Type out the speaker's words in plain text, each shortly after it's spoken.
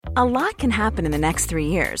A lot can happen in the next 3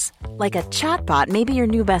 years. Like a chatbot may be your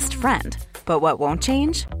new best friend. But what won't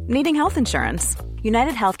change? Needing health insurance.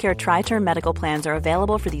 United Healthcare Tri-Term Medical Plans are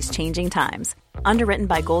available for these changing times. Underwritten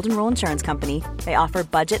by Golden Rule Insurance Company, they offer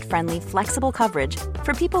budget-friendly, flexible coverage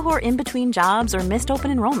for people who are in between jobs or missed open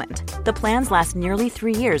enrollment. The plans last nearly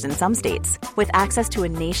 3 years in some states, with access to a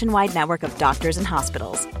nationwide network of doctors and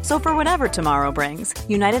hospitals. So for whatever tomorrow brings,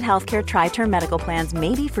 United Healthcare Tri-Term Medical Plans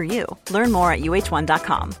may be for you. Learn more at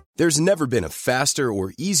uh1.com. There's never been a faster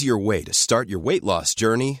or easier way to start your weight loss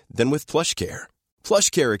journey than with PlushCare.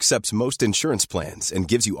 PlushCare accepts most insurance plans and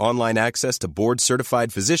gives you online access to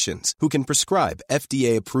board-certified physicians who can prescribe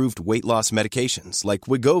FDA-approved weight loss medications like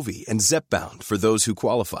Wegovy and Zepbound for those who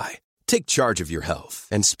qualify. Take charge of your health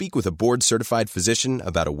and speak with a board-certified physician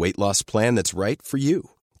about a weight loss plan that's right for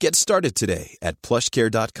you. Get started today at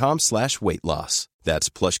plushcare.com/weight loss. That's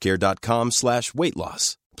plushcare.com/weight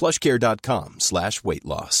loss. plushcare.com/weight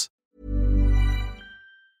loss.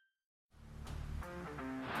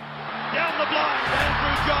 Down the blind,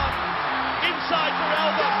 Andrew John. Inside for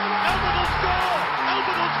Albert. Albert will score.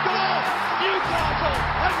 Albert will score. Newcastle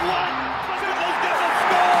have won. Fiddler's going to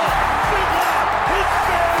score. Fiddler, it's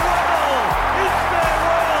farewell. It's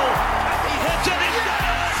farewell. He hits it. He's got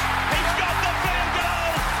it. He's got the field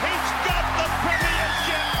goal. He's got the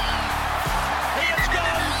premiership. He has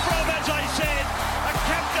gone from, as I said, a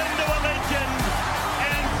captain to a legend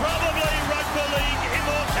and probably rugby league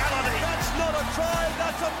immortality. That's not a try.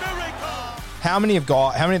 That's a miracle. How many of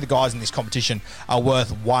the guys in this competition are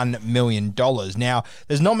worth $1 million? Now,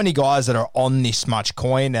 there's not many guys that are on this much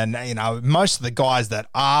coin, and most of the guys that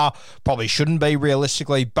are probably shouldn't be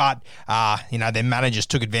realistically, but their managers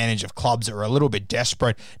took advantage of clubs that were a little bit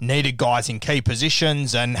desperate, needed guys in key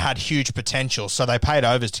positions, and had huge potential, so they paid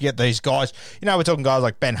overs to get these guys. We're talking guys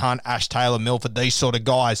like Ben Hunt, Ash Taylor, Milford, these sort of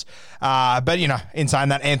guys. But in saying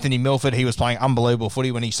that, Anthony Milford, he was playing unbelievable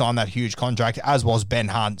footy when he signed that huge contract, as was Ben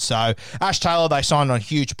Hunt. So Ash Taylor, they signed on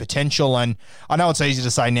huge potential, and I know it's easy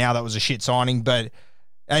to say now that was a shit signing, but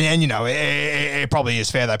it probably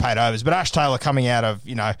is fair they paid overs. But Ash Taylor coming out of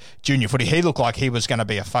junior footy, he looked like he was going to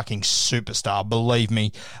be a fucking superstar, believe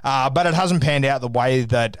me. But it hasn't panned out the way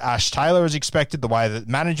that Ash Taylor is expected, the way that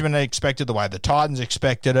management expected, the way the Titans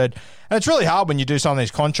expected it. And it's really hard when you do some of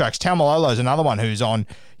these contracts. Taumalolo is another one who's on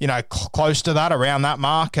close to that, around that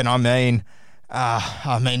mark, and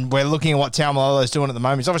we're looking at what Taumalolo is doing at the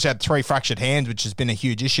moment. He's obviously had 3 fractured hands, which has been a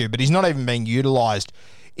huge issue, but he's not even being utilised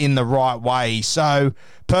in the right way. So,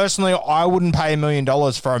 personally, I wouldn't pay $1 million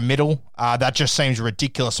for a middle. That just seems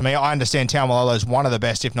ridiculous to me. I understand Taumalolo is one of the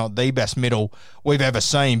best, if not the best middle we've ever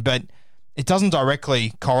seen, but it doesn't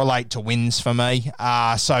directly correlate to wins for me.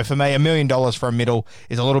 So for me, $1 million for a middle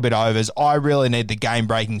is a little bit overs. I really need the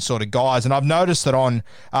game-breaking sort of guys. And I've noticed that on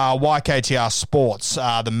YKTR Sports,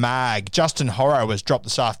 the mag, Justin Horro has dropped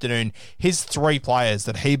this afternoon his 3 players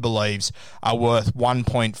that he believes are worth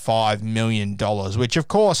 $1.5 million, which of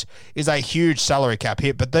course is a huge salary cap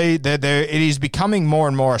hit. But it is becoming more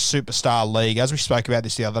and more a superstar league. As we spoke about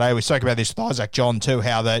this the other day, we spoke about this with Isaac John too,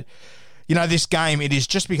 how that this game, it is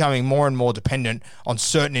just becoming more and more dependent on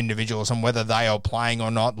certain individuals and whether they are playing or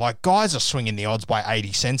not. Like, guys are swinging the odds by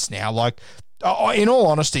 80 cents now. Like, in all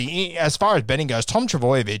honesty, as far as betting goes, Tom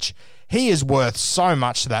Trbojevic, he is worth so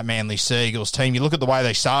much to that Manly Sea Eagles team. You look at the way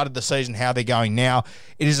they started the season, how they're going now.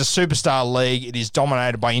 It is a superstar league. It is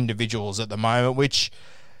dominated by individuals at the moment, which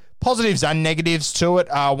positives and negatives to it,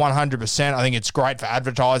 100%. I think it's great for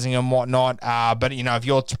advertising and whatnot. But, if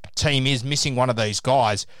your team is missing one of these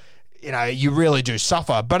guys, you really do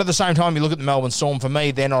suffer. But at the same time, you look at the Melbourne Storm, for me,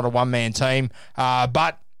 they're not a one-man team.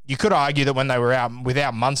 But you could argue that when they were out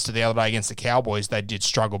without Munster the other day against the Cowboys, they did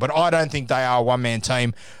struggle. But I don't think they are a one-man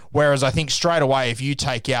team. Whereas I think straight away, if you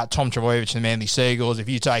take out Tom Trbojevic and the Manly Sea Eagles, if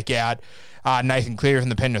you take out Nathan Cleary from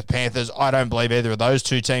the Penrith Panthers, I don't believe either of those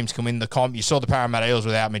 2 teams can win the comp. You saw the Parramatta Eels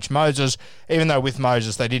without Mitch Moses, even though with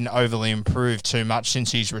Moses they didn't overly improve too much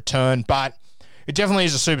since his return. But it definitely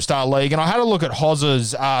is a superstar league. And I had a look at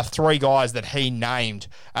Hoz's 3 guys that he named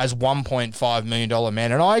as $1.5 million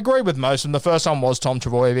men. And I agree with most of them. The first one was Tom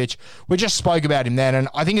Trbojevic. We just spoke about him then. And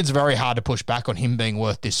I think it's very hard to push back on him being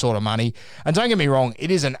worth this sort of money. And don't get me wrong, it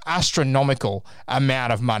is an astronomical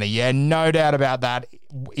amount of money. Yeah, no doubt about that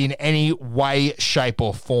in any way, shape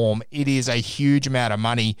or form. It is a huge amount of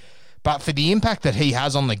money. But for the impact that he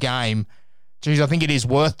has on the game, geez, I think it is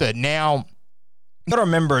worth it. Now, you've got to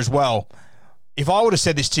remember as well, if I would have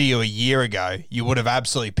said this to you a year ago, you would have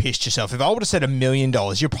absolutely pissed yourself. If I would have said $1 million,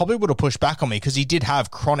 you probably would have pushed back on me because he did have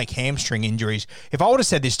chronic hamstring injuries. If I would have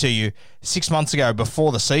said this to you 6 months ago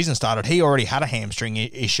before the season started, he already had a hamstring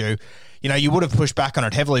issue, you would have pushed back on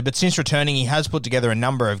it heavily. But since returning, he has put together a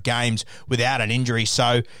number of games without an injury.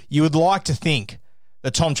 So you would like to think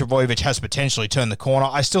that Tom Trbojevic has potentially turned the corner.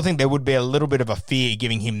 I still think there would be a little bit of a fear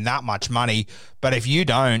giving him that much money. But if you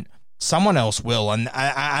don't, someone else will. And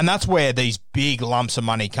that's where these big lumps of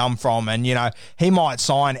money come from. And, he might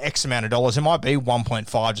sign X amount of dollars. It might be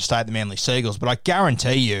 1.5 to stay at the Manly Seagulls. But I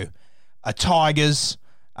guarantee you, a Tigers,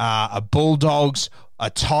 a Bulldogs, a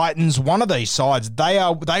Titans, one of these sides,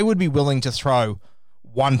 they would be willing to throw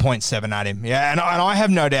 1.7 at him. Yeah, and I have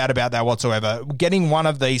no doubt about that whatsoever. Getting one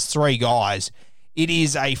of these three guys, it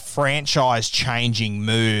is a franchise-changing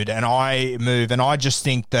move, and I just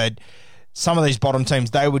think that some of these bottom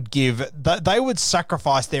teams, they would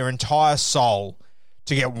sacrifice their entire soul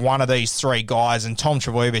to get one of these three guys, and Tom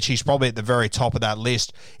Trbojevic, he's probably at the very top of that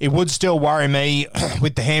list. It would still worry me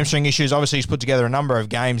with the hamstring issues. Obviously, he's put together a number of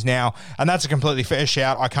games now, and that's a completely fair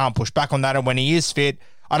shout. I can't push back on that, and when he is fit,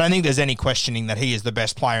 I don't think there's any questioning that he is the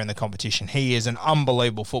best player in the competition. He is an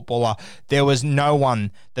unbelievable footballer. There was no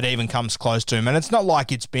one that even comes close to him. And it's not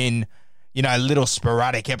like it's been, little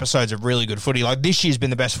sporadic episodes of really good footy. Like this year's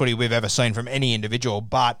been the best footy we've ever seen from any individual.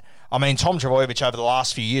 But, Tom Trbojevic over the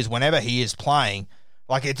last few years, whenever he is playing,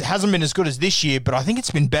 it hasn't been as good as this year, but I think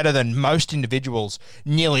it's been better than most individuals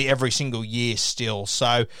nearly every single year still.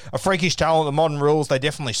 So a freakish talent, the modern rules, they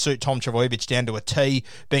definitely suit Tom Trbojevic down to a T,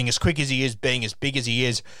 being as quick as he is, being as big as he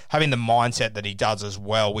is, having the mindset that he does as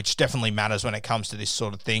well, which definitely matters when it comes to this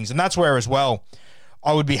sort of things. And that's where as well,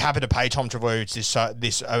 I would be happy to pay Tom Trbojevic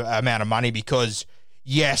this amount of money because,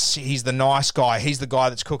 yes, he's the nice guy. He's the guy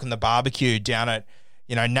that's cooking the barbecue down at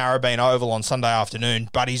Narrabeen Oval on Sunday afternoon,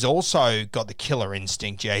 but he's also got the killer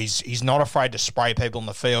instinct. Yeah, he's not afraid to spray people in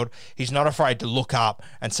the field. He's not afraid to look up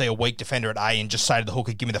and see a weak defender at A and just say to the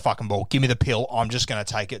hooker, give me the fucking ball, give me the pill. I'm just going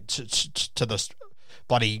to take it to the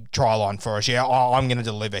bloody try line for us. Yeah, I'm going to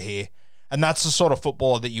deliver here. And that's the sort of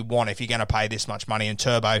footballer that you want if you're going to pay this much money. And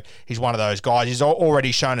Turbo, he's one of those guys. He's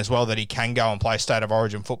already shown as well that he can go and play State of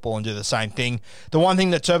Origin football and do the same thing. The one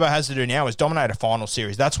thing that Turbo has to do now is dominate a final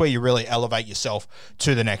series. That's where you really elevate yourself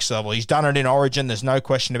to the next level. He's done it in Origin. There's no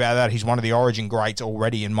question about that. He's one of the Origin greats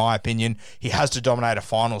already, in my opinion. He has to dominate a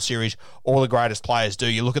final series. All the greatest players do.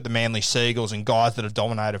 You look at the Manly Seagulls and guys that have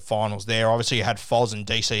dominated finals there. Obviously, you had Foz and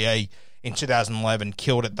DCE in 2011,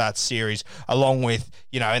 killed at that series, along with,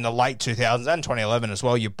 in the late 2000s and 2011 as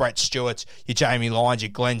well, your Brett Stewarts, your Jamie Lyons,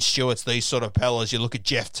 your Glenn Stewarts, these sort of fellas. You look at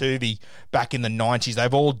Jeff Tuvey back in the 90s.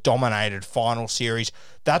 They've all dominated final series.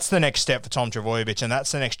 That's the next step for Tom Trbojevic, and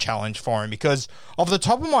that's the next challenge for him because off the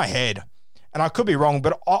top of my head, and I could be wrong,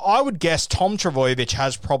 but I would guess Tom Trbojevic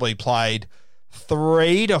has probably played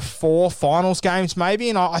 3 to 4 finals games maybe,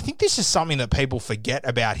 and I think this is something that people forget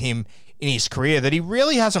about him in his career, that he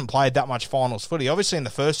really hasn't played that much finals footy. Obviously, in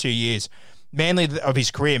the first 2 years of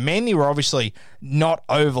his career, Manly were obviously not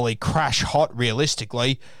overly crash hot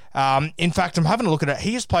realistically. In fact, I'm having a look at it.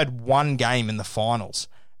 He has played 1 game in the finals,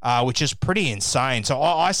 which is pretty insane. So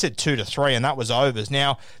I said 2 to 3, and that was overs.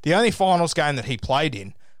 Now, the only finals game that he played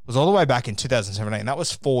in was all the way back in 2017. That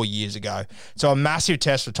was 4 years ago. So a massive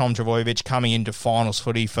test for Tom Trbojevic coming into finals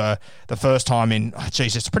footy for the first time in,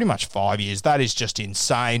 it's pretty much 5 years. That is just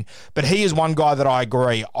insane. But he is one guy that I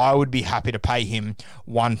agree, I would be happy to pay him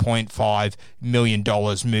 $1.5 million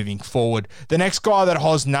moving forward. The next guy that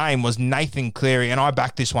Hoz named was Nathan Cleary, and I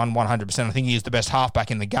back this one 100%. I think he is the best halfback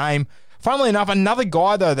in the game. Funnily enough, another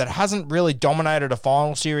guy, though, that hasn't really dominated a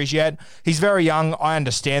final series yet. He's very young. I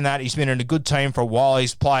understand that. He's been in a good team for a while.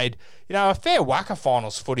 He's played, a fair whack of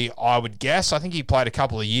finals footy, I would guess. I think he played a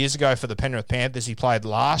couple of years ago for the Penrith Panthers. He played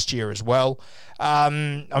last year as well.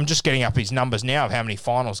 I'm just getting up his numbers now of how many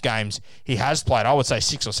finals games he has played. I would say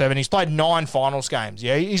 6 or 7. He's played 9 finals games.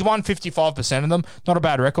 Yeah, he's won 55% of them. Not a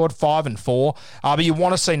bad record, 5-4. But you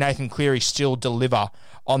want to see Nathan Cleary still deliver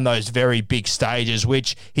on those very big stages,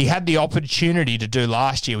 which he had the opportunity to do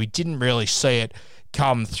last year. We didn't really see it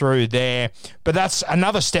come through there. But that's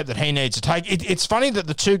another step that he needs to take. It's funny that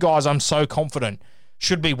the two guys I'm so confident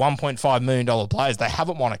should be $1.5 million players. They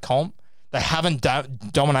haven't won a comp. They haven't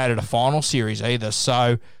dominated a final series either.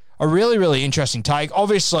 So a really, really interesting take.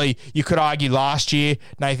 Obviously, you could argue last year,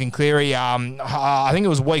 Nathan Cleary, I think it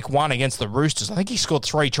was week 1 against the Roosters. I think he scored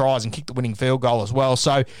 3 tries and kicked the winning field goal as well.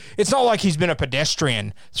 So it's not like he's been a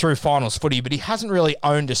pedestrian through finals footy, but he hasn't really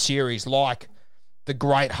owned a series like the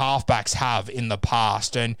great halfbacks have in the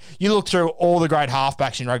past. And you look through all the great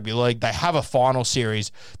halfbacks in rugby league, they have a final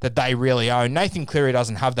series that they really own. Nathan Cleary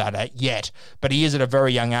doesn't have that yet, but he is at a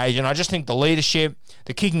very young age. And I just think the leadership,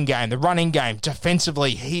 the kicking game, the running game,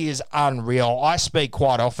 defensively, he is unreal. I speak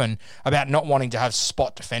quite often about not wanting to have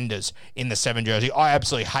spot defenders in the 7 jersey. I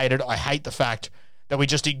absolutely hate it. I hate the fact that we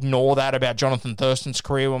just ignore that about Jonathan Thurston's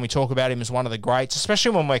career when we talk about him as one of the greats,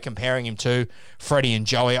 especially when we're comparing him to Freddie and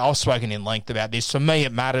Joey. I've spoken in length about this. For me,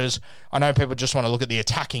 it matters. I know people just want to look at the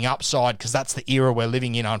attacking upside because that's the era we're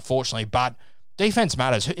living in, unfortunately, but defense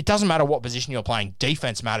matters. It doesn't matter what position you're playing.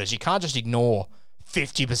 Defense matters. You can't just ignore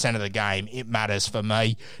 50% of the game. It matters for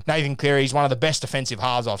me. Nathan Cleary is one of the best defensive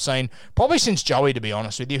halves I've seen, probably since Joey, to be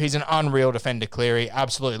honest with you. He's an unreal defender, Cleary.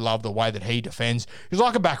 Absolutely love the way that he defends. He's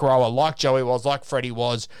like a back rower, like Joey was, like Freddie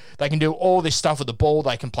was. They can do all this stuff with the ball.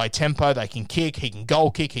 They can play tempo. They can kick. He can goal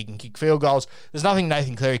kick. He can kick field goals. There's nothing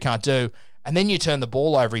Nathan Cleary can't do. And then you turn the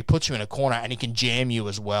ball over, he puts you in a corner, and he can jam you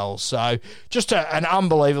as well. So just an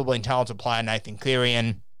unbelievably talented player, Nathan Cleary.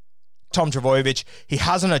 And Tom Trbojevic, he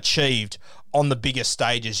hasn't achieved on the biggest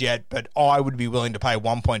stages yet, but I would be willing to pay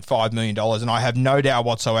 $1.5 million, and I have no doubt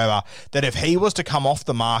whatsoever that if he was to come off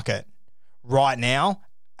the market right now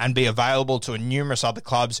and be available to numerous other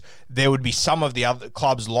clubs, there would be some of the other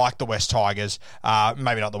clubs like the West Tigers,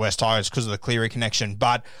 maybe not the West Tigers because of the Cleary connection,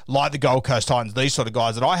 but like the Gold Coast Titans, these sort of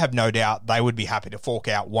guys that I have no doubt they would be happy to fork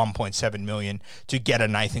out $1.7 million to get a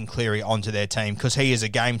Nathan Cleary onto their team because he is a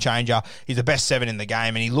game changer. He's the best 7 in the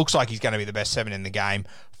game, and he looks like he's going to be the best 7 in the game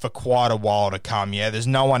for quite a while to come. Yeah, there's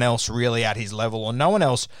no one else really at his level, or no one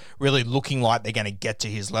else really looking like they're going to get to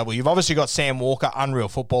his level. You've obviously got Sam Walker, unreal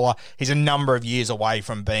footballer. He's a number of years away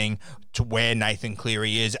from being to where Nathan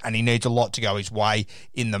Cleary is, and he needs a lot to go his way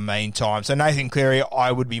in the meantime. So Nathan Cleary,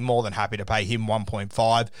 I would be more than happy to pay him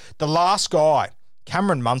 1.5. The last guy,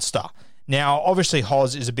 Cameron Munster. Now, obviously,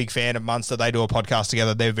 Hoz is a big fan of Munster. They do a podcast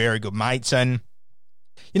together. They're very good mates, and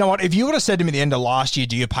you know what? If you would have said to me at the end of last year,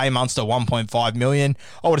 do you pay Munster $1.5 million?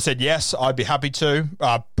 I would have said yes, I'd be happy to.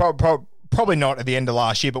 Probably not at the end of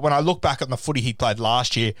last year, but when I look back at the footy he played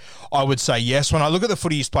last year, I would say yes. When I look at the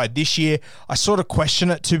footy he's played this year, I sort of question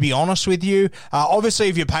it, to be honest with you. Obviously,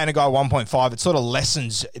 if you're paying a guy 1.5, it sort of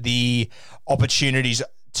lessens the opportunities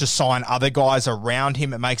to sign other guys around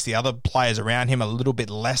him. It makes the other players around him a little bit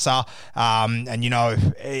lesser. And, you know,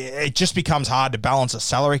 it just becomes hard to balance a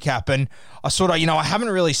salary cap. And I sort of, you know, I haven't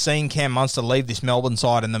really seen Cam Munster leave this Melbourne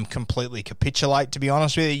side and them completely capitulate, to be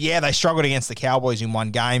honest with you. Yeah, they struggled against the Cowboys in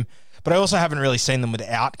one game, but I also haven't really seen them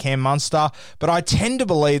without Cam Munster. But I tend to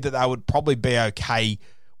believe that they would probably be okay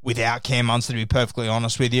without Cam Munster, to be perfectly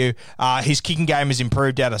honest with you. His kicking game has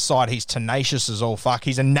improved out of sight. He's tenacious as all fuck.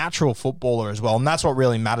 He's a natural footballer as well, and that's what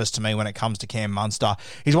really matters to me when it comes to Cam Munster.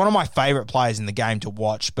 He's one of my favourite players in the game to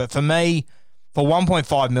watch, but for me, for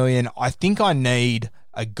 $1.5 million, I think I need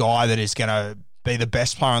a guy that is going to be the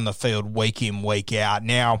best player on the field week in, week out.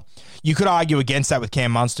 Now, you could argue against that with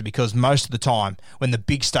Cam Munster because most of the time when the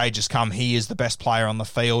big stages come, he is the best player on the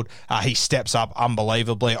field. He steps up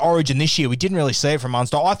unbelievably. Origin this year, we didn't really see it from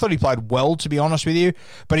Munster. I thought he played well, to be honest with you,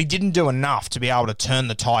 but he didn't do enough to be able to turn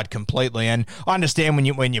the tide completely. And I understand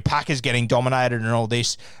when your pack is getting dominated and all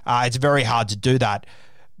this, it's very hard to do that.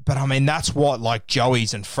 But, I mean, that's what, like,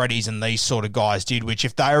 Joey's and Freddie's and these sort of guys did, which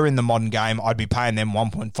if they were in the modern game, I'd be paying them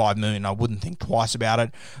 $1.5 million. I wouldn't think twice about it.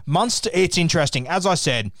 Munster, it's interesting. As I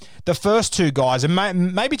said, the first two guys, and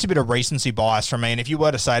maybe it's a bit of recency bias from me, and if you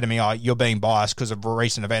were to say to me, oh, you're being biased because of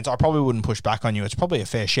recent events, I probably wouldn't push back on you. It's probably a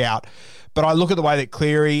fair shout. But I look at the way that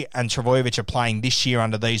Cleary and Trbojevic are playing this year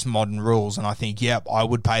under these modern rules, and I think, yep, I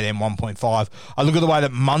would pay them 1.5. I look at the way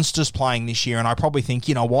that Munster's playing this year, and I probably think,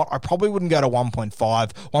 you know what, I probably wouldn't go to 1.5,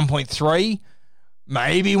 1.3,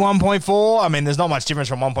 maybe 1.4. I mean, there's not much difference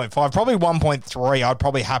from 1.5. Probably 1.3, I'd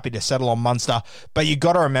probably happy to settle on Munster. But you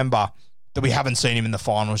got to remember that we haven't seen him in the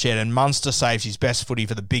finals yet, and Munster saves his best footy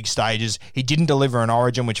for the big stages. He didn't deliver an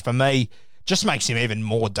Origin, which for me just makes him even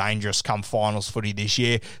more dangerous come finals footy this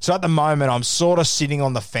year. So at the moment, I'm sort of sitting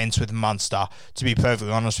on the fence with Munster, to be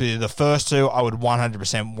perfectly honest with you. The first two, I would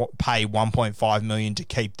 100% pay $1.5 million to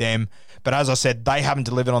keep them. But as I said, they haven't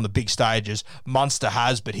delivered on the big stages. Munster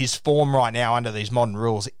has, but his form right now under these modern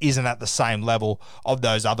rules isn't at the same level of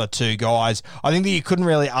those other two guys. I think that you couldn't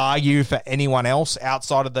really argue for anyone else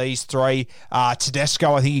outside of these three.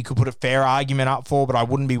 Tedesco, I think you could put a fair argument up for, but I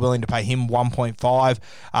wouldn't be willing to pay him 1.5.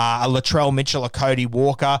 A Latrell Mitchell, a Cody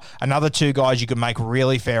Walker, another two guys you could make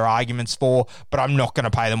really fair arguments for, but I'm not going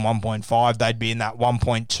to pay them 1.5. They'd be in that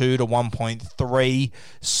 1.2 to 1.3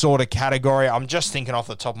 sort of category. I'm just thinking off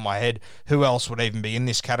the top of my head, who else would even be in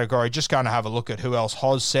this category? Just going to have a look at who else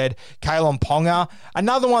Hoz said. Kalen Ponga,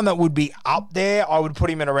 another one that would be up there. I would put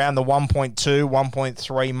him at around the 1.2,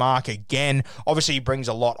 1.3 mark again. Obviously, he brings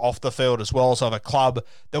a lot off the field as well. So if a club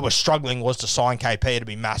that was struggling was to sign KP, it'd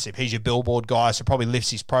be massive. He's your billboard guy, so probably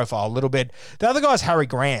lifts his profile a little bit. The other guy is Harry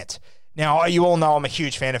Grant. Now, you all know I'm a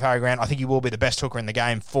huge fan of Harry Grant. I think he will be the best hooker in the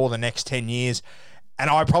game for the next 10 years. And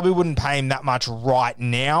I probably wouldn't pay him that much right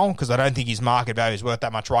now because I don't think his market value is worth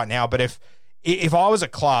that much right now. But if I was a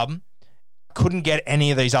club, couldn't get any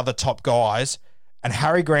of these other top guys, and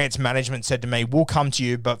Harry Grant's management said to me, we'll come to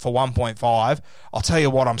you, but for 1.5, I'll tell you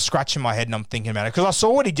what, I'm scratching my head and I'm thinking about it. Because I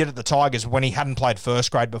saw what he did at the Tigers when he hadn't played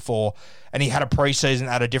first grade before, and he had a preseason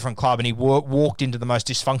at a different club, and he walked into the most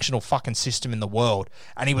dysfunctional fucking system in the world,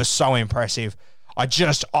 and he was so impressive.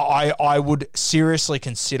 I would seriously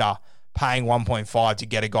consider paying 1.5 to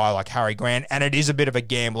get a guy like Harry Grant, and it is a bit of a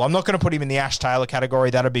gamble. I'm not going to put him in the Ash Taylor category.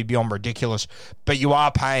 That'd be beyond ridiculous. But you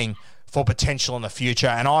are paying for potential in the future.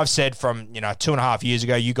 And I've said from 2.5 years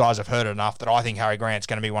ago, you guys have heard it enough, that I think Harry Grant's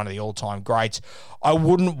going to be one of the all-time greats. I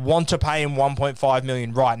wouldn't want to pay him $1.5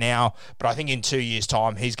 million right now, but I think in 2 years'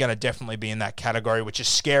 time, he's going to definitely be in that category, which is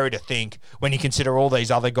scary to think when you consider all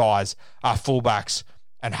these other guys are fullbacks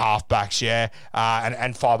and halfbacks,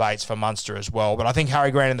 and 5'8" for Munster as well. But I think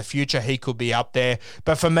Harry Grant in the future, he could be up there.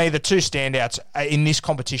 But for me, the two standouts in this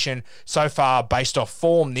competition so far, based off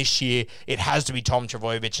form this year, it has to be Tom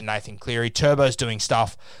Trbojevic and Nathan Cleary. Turbo's doing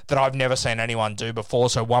stuff that I've never seen anyone do before,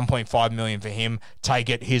 so $1.5 million for him. Take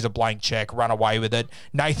it. Here's a blank check. Run away with it.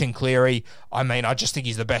 Nathan Cleary, I just think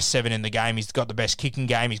he's the best 7 in the game. He's got the best kicking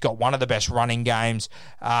game. He's got one of the best running games.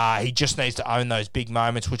 He just needs to own those big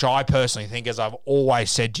moments, which I personally think, as I've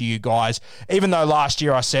always said to you guys, even though last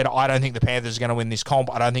year I said I don't think the Panthers are going to win this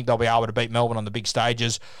comp, I don't think they'll be able to beat Melbourne on the big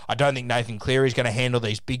stages. I don't think Nathan Cleary is going to handle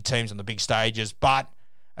these big teams on the big stages, but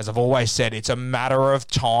as I've always said, it's a matter of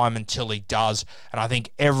time until he does. And I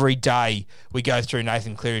think every day we go through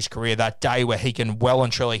Nathan Cleary's career, that day where he can well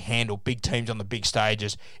and truly handle big teams on the big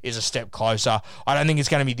stages is a step closer. I don't think it's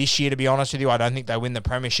going to be this year, to be honest with you. I don't think they win the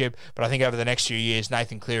premiership, but I think over the next few years,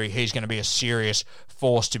 Nathan Cleary, he's going to be a serious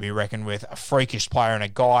force to be reckoned with, a freakish player and a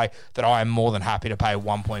guy that I am more than happy to pay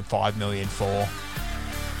 $1.5 million for.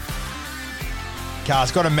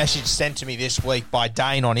 Cars, got a message sent to me this week by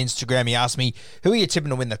Dane on Instagram. He asked me, who are you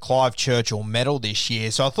tipping to win the Clive Churchill medal this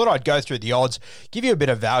year? So I thought I'd go through the odds, give you a bit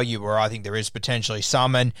of value where I think there is potentially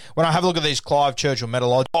some. And when I have a look at these Clive Churchill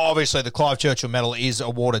medal odds, obviously the Clive Churchill medal is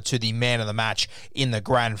awarded to the man of the match in the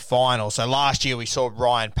grand final. So last year we saw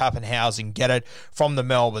Ryan Pappenhausen get it from the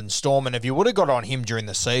Melbourne Storm. And if you would have got on him during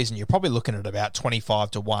the season, you're probably looking at about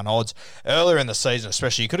 25-1 odds. Earlier in the season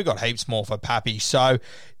especially, you could have got heaps more for Pappy. So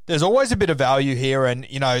there's always a bit of value here, and,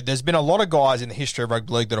 there's been a lot of guys in the history of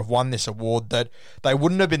rugby league that have won this award that they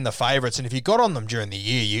wouldn't have been the favourites, and if you got on them during the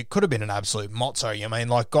year, you could have been an absolute mozzo.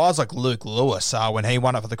 Guys like Luke Lewis, when he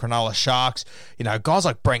won it for the Cronulla Sharks, guys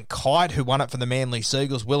like Brent Kite, who won it for the Manly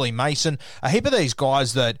Seagulls, Willie Mason, a heap of these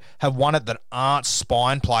guys that have won it that aren't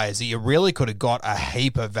spine players that you really could have got a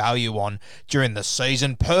heap of value on during the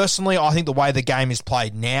season. Personally, I think the way the game is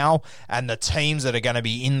played now and the teams that are going to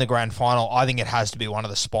be in the grand final, I think it has to be one of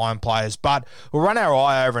the spine players, but we'll run our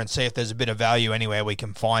eye over and see if there's a bit of value anywhere we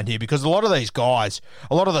can find here, because a lot of these guys,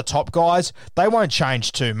 a lot of the top guys, they won't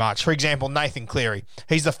change too much. For example, Nathan Cleary,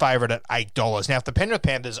 he's the favourite at $8. Now, if the Penrith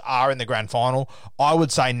Panthers are in the grand final, I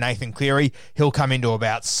would say Nathan Cleary, he'll come into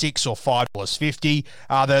about $6 or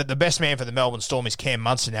 $5.50. The best man for the Melbourne Storm is Cam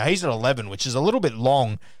Munster. Now, he's at 11, which is a little bit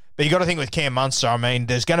long. But you got to think with Cam Munster,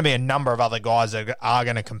 there's going to be a number of other guys that are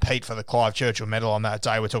going to compete for the Clive Churchill medal on that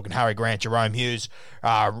day. We're talking Harry Grant, Jerome Hughes,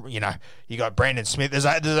 you got Brandon Smith. There's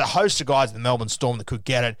a host of guys in the Melbourne Storm that could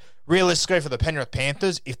get it. Realistically, for the Penrith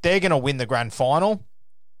Panthers, if they're going to win the grand final,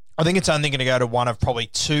 I think it's only going to go to one of probably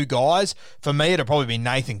two guys. For me, it'll probably be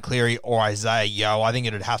Nathan Cleary or Isaiah Yeo. I think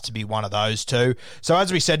it'd have to be one of those two. So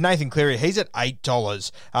as we said, Nathan Cleary, he's at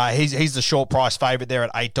 $8. He's the short price favourite there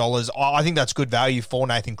at $8. I think that's good value for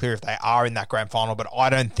Nathan Cleary if they are in that grand final, but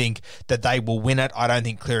I don't think that they will win it. I don't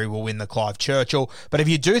think Cleary will win the Clive Churchill. But if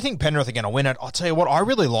you do think Penrith are going to win it, I'll tell you what, I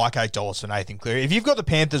really like $8 for Nathan Cleary. If you've got the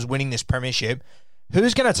Panthers winning this premiership,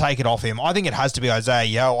 who's going to take it off him? I think it has to be Isaiah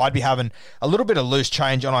Yeo. I'd be having a little bit of loose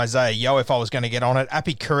change on Isaiah Yeo if I was going to get on it.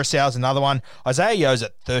 Api Curacau's another one. Isaiah Yeo's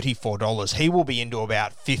at $34. He will be into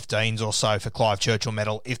about 15s or so for Clive Churchill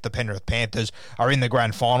medal if the Penrith Panthers are in the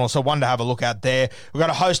grand final. So one to have a look at there. We've got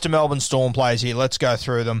a host of Melbourne Storm players here. Let's go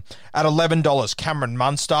through them. At $11, Cameron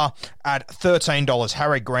Munster. At $13,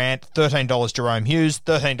 Harry Grant. $13, Jerome Hughes.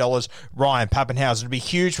 $13, Ryan Pappenhausen. It'd be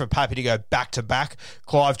huge for Pappy to go back-to-back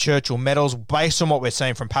Clive Churchill medals based on what we're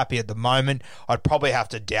seeing from Pappy at the moment. I'd probably have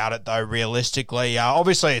to doubt it, though, realistically.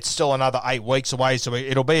 Obviously, it's still another 8 weeks away, so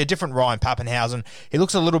it'll be a different Ryan Pappenhausen. He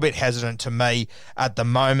looks a little bit hesitant to me at the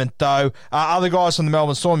moment, though. Other guys from the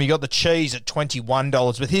Melbourne Storm, you got the Cheese at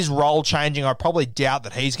 $21. With his role changing, I probably doubt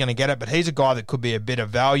that he's going to get it, but he's a guy that could be a bit of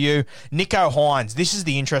value. Nicho Hynes, this is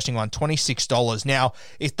the interesting one, $26. Now,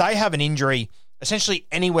 if they have an injury essentially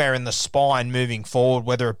anywhere in the spine moving forward,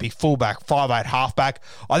 whether it be fullback, 5'8", halfback.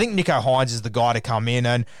 I think Nicho Hynes is the guy to come in,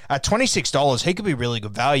 and at $26, he could be really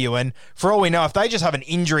good value. And for all we know, if they just have an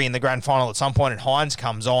injury in the grand final at some point and Hynes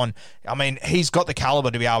comes on, I mean, he's got the caliber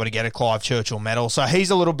to be able to get a Clive Churchill medal. So he's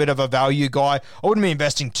a little bit of a value guy. I wouldn't be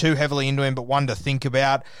investing too heavily into him, but one to think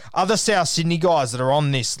about. Other South Sydney guys that are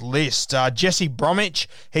on this list, Jesse Bromwich,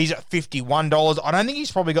 he's at $51. I don't think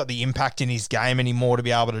he's probably got the impact in his game anymore to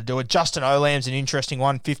be able to do it. Justin Olam's an interesting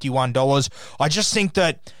one, $51. I just think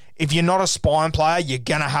that if you're not a spine player, you're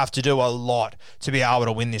going to have to do a lot to be able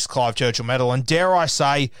to win this Clive Churchill medal. And dare I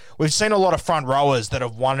say, we've seen a lot of front rowers that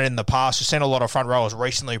have won it in the past. We've seen a lot of front rowers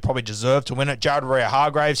recently who probably deserve to win it. Jared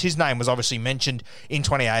Waerea-Hargreaves, his name was obviously mentioned in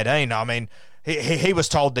 2018. I mean, he was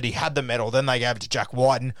told that he had the medal, then they gave it to Jack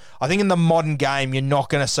Whiten. I think in the modern game, you're not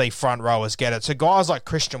going to see front rowers get it. So guys like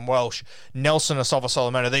Christian Welch, Nelson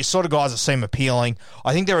Asafa-Solomona, these sort of guys that seem appealing,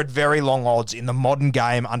 I think they're at very long odds in the modern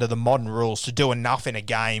game under the modern rules to do enough in a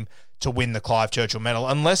game to win the Clive Churchill medal,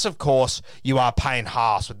 unless, of course, you are Payne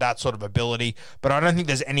Haas with that sort of ability. But I don't think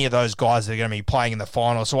there's any of those guys that are going to be playing in the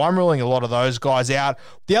final, so I'm ruling a lot of those guys out.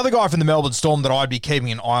 The other guy from the Melbourne Storm that I'd be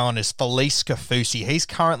keeping an eye on is Felice Kaufusi. He's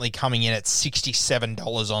currently coming in at $67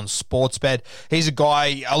 on Sportsbet. He's a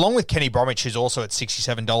guy, along with Kenny Bromwich, who's also at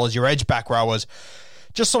 $67. Your edge back rowers,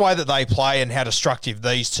 just the way that they play and how destructive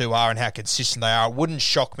these two are and how consistent they are, it wouldn't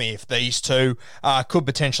shock me if these two could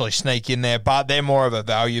potentially sneak in there, but they're more of a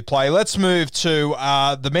value play. Let's move to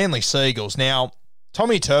the Manly Seagulls. Now,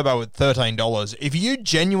 Tommy Turbo at $13. If you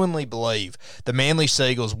genuinely believe the Manly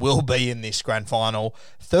Seagulls will be in this grand final,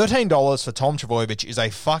 $13 for Tom Trbojevic is a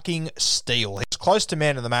fucking steal. He was close to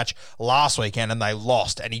man of the match last weekend and they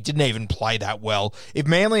lost, and he didn't even play that well. If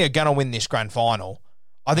Manly are going to win this grand final,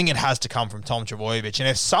 I think it has to come from Tom Trbojevic. And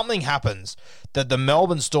if something happens that the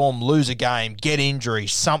Melbourne Storm lose a game, get injury,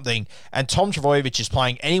 something, and Tom Trbojevic is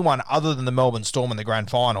playing anyone other than the Melbourne Storm in the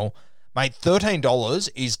grand final, mate, $13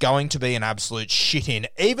 is going to be an absolute shit-in,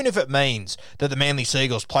 even if it means that the Manly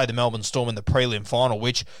Seagulls play the Melbourne Storm in the prelim final,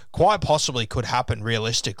 which quite possibly could happen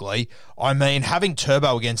realistically. I mean, having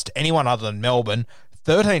Turbo against anyone other than Melbourne,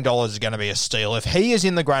 $13 is going to be a steal. If he is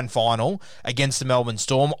in the grand final against the Melbourne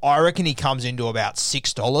Storm, I reckon he comes into about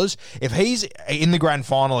 $6. If he's in the grand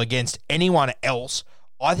final against anyone else,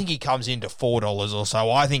 I think he comes into $4 or so.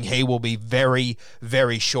 I think he will be very,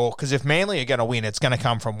 very short, because if Manly are going to win, it's going to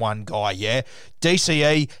come from one guy, yeah?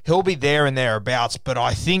 DCE, he'll be there and thereabouts, but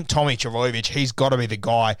I think Tommy Trbojevic, he's got to be the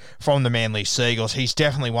guy from the Manly Seagulls. He's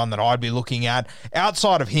definitely one that I'd be looking at.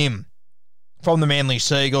 Outside of him, from the Manly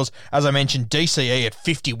Seagulls, as I mentioned, DCE at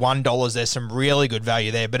 $51. There's some really good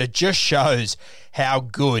value there, but it just shows how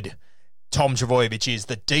good Tom Trbojevic is.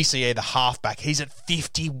 The DCE, the halfback, he's at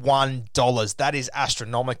 $51. That is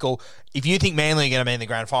astronomical. If you think Manly are going to be in the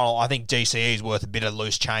grand final, I think DCE is worth a bit of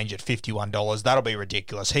loose change at $51. That'll be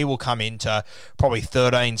ridiculous. He will come into probably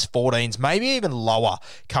 13s, 14s, maybe even lower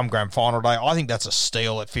come grand final day. I think that's a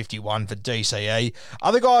steal at $51 for DCE.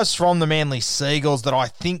 Other guys from the Manly Seagulls that I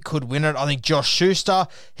think could win it, I think Josh Schuster,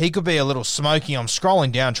 he could be a little smoky. I'm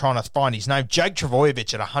scrolling down trying to find his name. Jake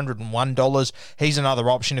Trbojevic at $101. He's another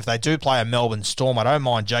option. If they do play a Melbourne Storm, I don't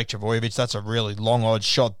mind Jake Trbojevic. That's a really long odd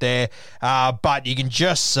shot there. But you can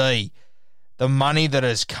just see the money that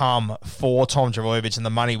has come for Tom Trbojevic, and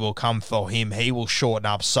the money will come for him. He will shorten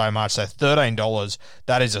up so much. So $13,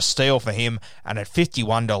 that is a steal for him. And at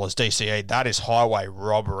 $51 DCE, that is highway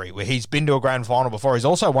robbery. Where he's been to a grand final before. He's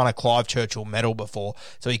also won a Clive Churchill medal before.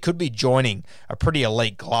 So he could be joining a pretty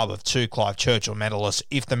elite club of two Clive Churchill medalists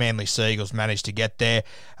if the Manly Seagulls manage to get there.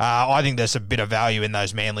 I think there's a bit of value in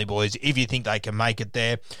those Manly boys if you think they can make it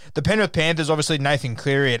there. The Penrith Panthers, obviously Nathan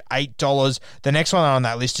Cleary at $8. The next one on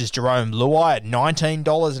that list is Jerome Luai at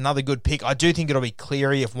 $19, another good pick. I do think it'll be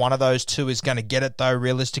Cleary if one of those two is going to get it, though,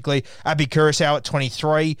 realistically. Abby Curacao at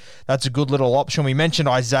 $23, that's a good little option. We mentioned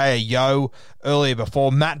Isaiah Yeo earlier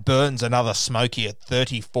before. Matt Burton's another smoky at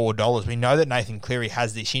 $34. We know that Nathan Cleary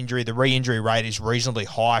has this injury. The re-injury rate is reasonably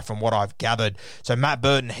high from what I've gathered. So Matt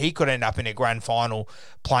Burton, he could end up in a grand final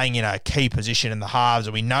playing in a key position in the halves,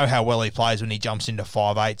 and we know how well he plays when he jumps into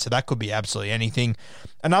 5'8", so that could be absolutely anything.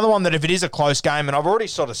 Another one that if it is a close game, and I've already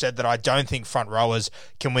sort of said that I don't think front rowers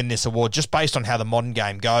can win this award just based on how the modern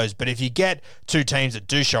game goes, but if you get two teams that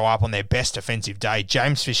do show up on their best defensive day,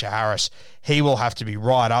 James Fisher-Harris, he will have to be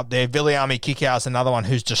right up there. Viliami Kikau, another one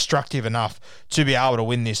who's destructive enough to be able to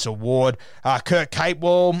win this award. Kurt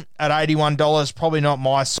Capewell at $81, probably not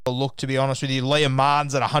my sort of look, to be honest with you. Liam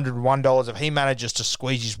Martins at $101. If he manages to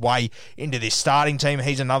squeeze his way into this starting team,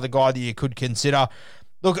 he's another guy that you could consider.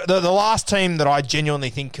 Look, the last team that I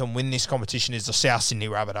genuinely think can win this competition is the South Sydney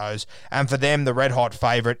Rabbitohs. And for them, the red-hot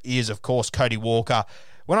favourite is, of course, Cody Walker.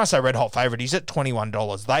 When I say red-hot favourite, he's at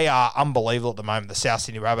 $21. They are unbelievable at the moment, the South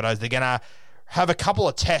Sydney Rabbitohs. They're going to have a couple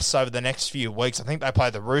of tests over the next few weeks. I think they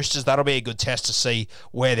play the Roosters. That'll be a good test to see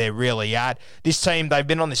where they're really at. This team, they've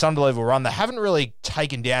been on this unbelievable run. They haven't really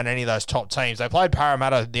taken down any of those top teams. They played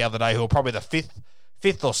Parramatta the other day, who are probably the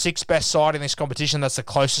fifth or sixth best side in this competition. That's the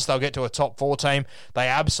closest they'll get to a top 4 team. They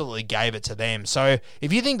absolutely gave it to them. So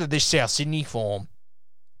if you think that this South Sydney form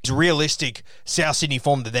is realistic South Sydney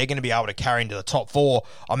form that they're going to be able to carry into the top 4,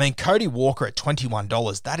 I mean, Cody Walker at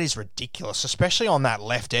 $21, that is ridiculous, especially on that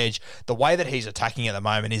left edge. The way that he's attacking at the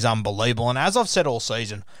moment is unbelievable. And as I've said all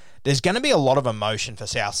season, there's going to be a lot of emotion for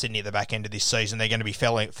South Sydney at the back end of this season. They're going to be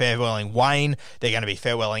farewelling Wayne. They're going to be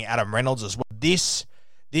farewelling Adam Reynolds as well.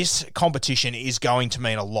 This competition is going to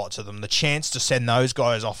mean a lot to them. The chance to send those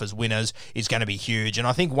guys off as winners is going to be huge. And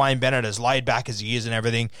I think Wayne Bennett, as laid back as he is and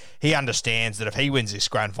everything, he understands that if he wins this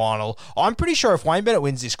grand final, I'm pretty sure if Wayne Bennett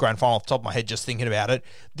wins this grand final off the top of my head, just thinking about it,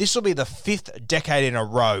 this will be the 5th decade in a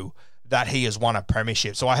row that he has won a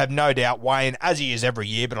premiership. So I have no doubt Wayne, as he is every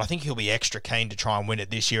year, but I think he'll be extra keen to try and win it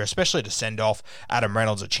this year, especially to send off Adam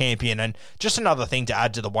Reynolds, a champion. And just another thing to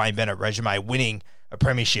add to the Wayne Bennett resume, winning a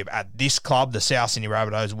premiership at this club, the South Sydney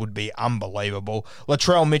Rabbitohs, would be unbelievable.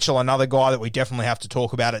 Latrell Mitchell, another guy that we definitely have to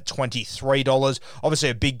talk about at $23. Obviously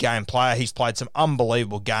a big game player. He's played some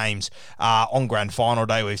unbelievable games on grand final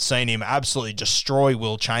day. We've seen him absolutely destroy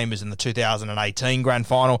Will Chambers in the 2018 grand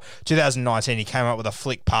final. 2019, he came up with a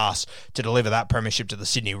flick pass to deliver that premiership to the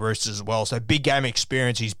Sydney Roosters as well. So big game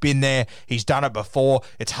experience. He's been there. He's done it before.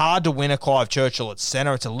 It's hard to win a Clive Churchill at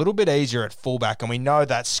centre. It's a little bit easier at fullback, and we know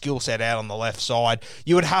that skill set out on the left side.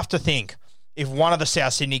 You would have to think if one of the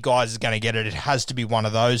South Sydney guys is going to get it, it has to be one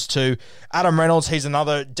of those two. Adam Reynolds, he's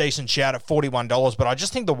another decent shout at $41, but I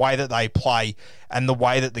just think the way that they play and the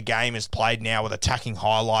way that the game is played now with attacking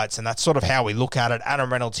highlights, and that's sort of how we look at it.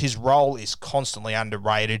 Adam Reynolds, his role is constantly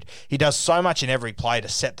underrated. He does so much in every play to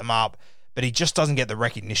set them up, but he just doesn't get the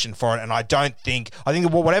recognition for it. And I think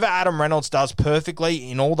whatever Adam Reynolds does perfectly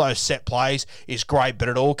in all those set plays is great, but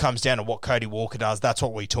it all comes down to what Cody Walker does. That's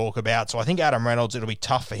what we talk about. So I think Adam Reynolds, it'll be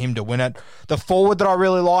tough for him to win it. The forward that I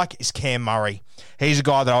really like is Cam Murray. He's a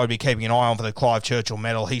guy that I would be keeping an eye on for the Clive Churchill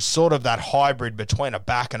medal. He's sort of that hybrid between a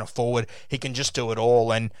back and a forward. He can just do it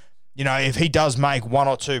all. And you know, if he does make 1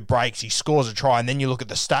 or 2 breaks, he scores a try, and then you look at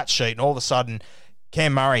the stat sheet and all of a sudden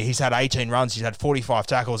Cam Murray, he's had 18 runs, he's had 45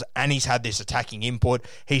 tackles, and he's had this attacking input.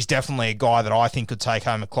 He's definitely a guy that I think could take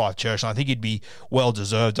home a Clive Churchill. I think he'd be well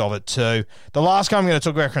deserved of it too. The last guy I'm going to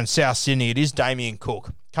talk about from South Sydney, it is Damien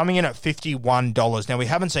Cook, coming in at $51. Now, we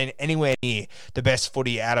haven't seen anywhere near the best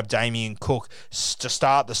footy out of Damien Cook to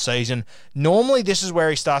start the season. Normally, this is where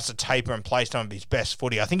he starts to taper and play some of his best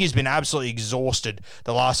footy. I think he's been absolutely exhausted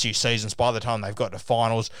the last few seasons by the time they've got to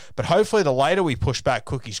finals. But hopefully, the later we push back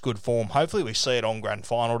Cookie's good form, hopefully we see it on grand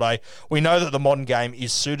final day. We know that the modern game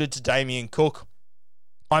is suited to Damien Cook.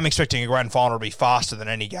 I'm expecting a grand final to be faster than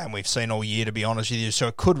any game we've seen all year, to be honest with you, so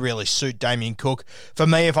it could really suit Damien Cook. For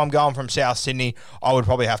me, if I'm going from South Sydney, I would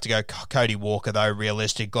probably have to go Cody Walker, though,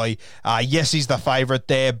 realistically. Yes, he's the favourite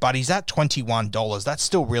there, but he's at $21. That's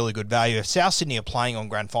still really good value. If South Sydney are playing on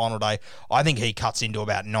grand final day, I think he cuts into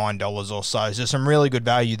about $9 or so. So some really good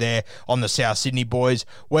value there on the South Sydney boys.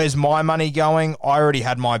 Where's my money going? I already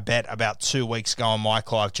had my bet about 2 weeks ago on my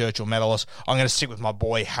Clive Churchill medalist. I'm going to stick with my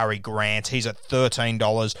boy Harry Grant. He's at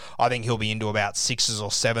 $13. I think he'll be into about 6s or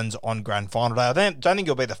 7s on grand final day. I don't think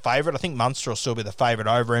he'll be the favourite. I think Munster will still be the favourite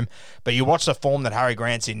over him. But you watch the form that Harry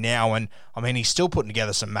Grant's in now, and I mean, he's still putting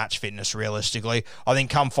together some match fitness realistically. I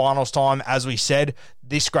think come finals time, as we said,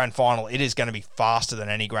 this grand final, it is going to be faster than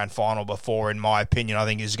any grand final before, in my opinion. I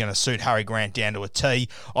think it's going to suit Harry Grant down to a T.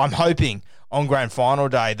 I'm hoping on grand final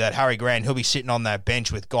day that Harry Grant, he'll be sitting on that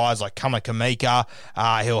bench with guys like Kamika.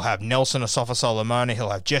 He'll have Nelson Asafa-Solomona. He'll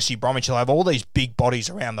have Jesse Bromwich. He'll have all these big bodies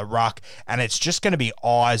around the ruck, and it's just going to be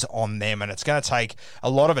eyes on them, and it's going to take a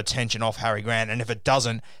lot of attention off Harry Grant, and if it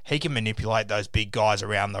doesn't, he can manipulate those big guys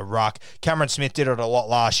around the ruck. Cameron Smith did it a lot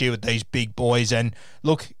last year with these big boys, and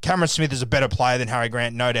look, Cameron Smith is a better player than Harry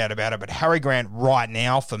Grant, no doubt about it, but Harry Grant right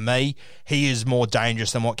now, for me, he is more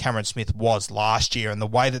dangerous than what Cameron Smith was last year, and the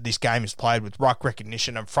way that this game is played with ruck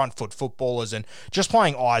recognition and front foot footballers and just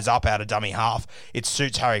playing eyes up out of dummy half, it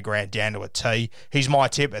suits Harry Grant down to a T. He's my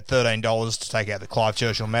tip at $13 to take out the Clive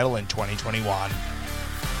Churchill medal in 2021.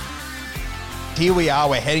 here we are.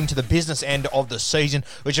 We're heading to the business end of the season,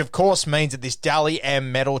 which of course means that this Dally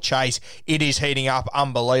M medal chase, it is heating up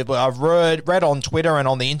unbelievably. I've read on Twitter and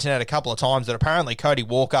on the internet a couple of times that apparently Cody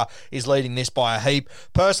Walker is leading this by a heap.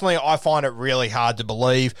 Personally, I find it really hard to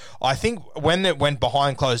believe. I think when it went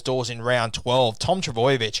behind closed doors in round 12, Tom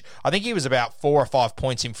Trbojevic, I think he was about 4 or 5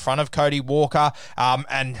 points in front of Cody Walker.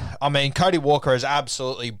 And I mean, Cody Walker has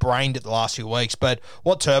absolutely brained it the last few weeks, but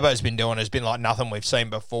what Turbo's been doing has been like nothing we've seen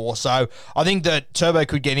before. So I think that Turbo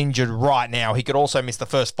could get injured right now. He could also miss the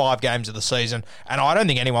first 5 games of the season, and I don't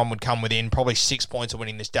think anyone would come within probably 6 points of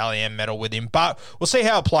winning this Dally M medal with him. But we'll see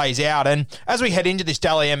how it plays out. And as we head into this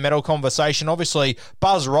Dally M medal conversation, obviously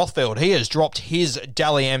Buzz Rothfield, he has dropped his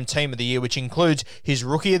Dally M team of the year, which includes his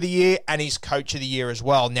rookie of the year and his coach of the year as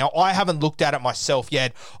well. Now, I haven't looked at it myself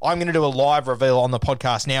yet. I'm going to do a live reveal on the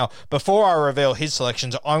podcast now. Before I reveal his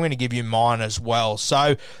selections, I'm going to give you mine as well.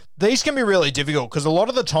 So these can be really difficult because a lot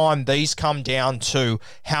of the time these come down to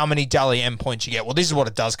how many Dally M points you get. Well, this is what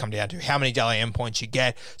it does come down to, how many Dally M points you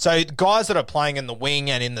get. So guys that are playing in the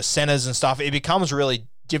wing and in the centers and stuff, it becomes really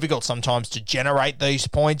difficult sometimes to generate these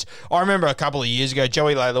points. I remember a couple of years ago,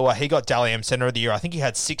 Joey Leilua, he got Dally M Center of the Year. I think he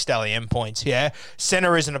had 6 Dally M points, yeah.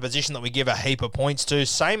 Center isn't a position that we give a heap of points to,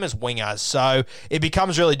 same as wingers. So it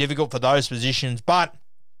becomes really difficult for those positions, but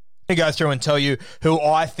to go through and tell you who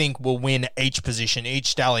I think will win each position,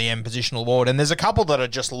 each Dally M positional award. And there's a couple that are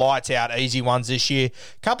just lights out, easy ones this year.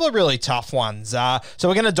 A couple of really tough ones. So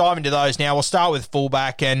we're going to dive into those now. We'll start with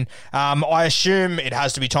fullback, and I assume it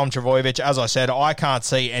has to be Tom Trbojevic. As I said, I can't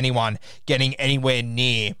see anyone getting anywhere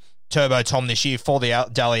near Turbo Tom this year for the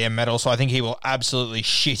Dally M medal, so I think he will absolutely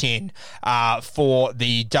shit in for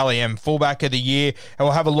the Dally M fullback of the year. And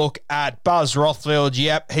we'll have a look at Buzz Rothfield.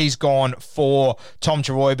 Yep, he's gone for Tom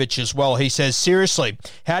Trbojevic as well. He says, seriously,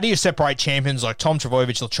 how do you separate champions like Tom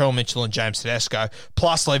Trbojevic, Latrell Mitchell and James Tedesco,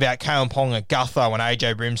 plus leave out Kalen Ponga, Gutho and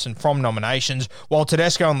AJ Brimson from nominations? While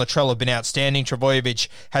Tedesco and Latrell have been outstanding, Trbojevic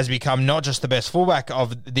has become not just the best fullback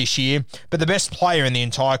of this year, but the best player in the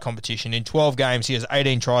entire competition. In 12 games, he has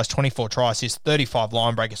 18 tries, 24 try assists, 35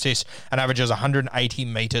 line break assists, and averages 180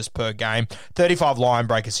 metres per game. 35 line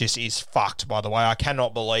break assists is fucked, by the way. I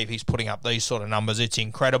cannot believe he's putting up these sort of numbers. It's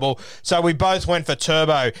incredible. So we both went for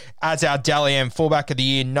Turbo as our Dally M fullback of the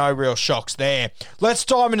year. No real shocks there. Let's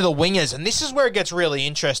dive into the wingers, and this is where it gets really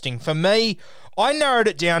interesting. For me, I narrowed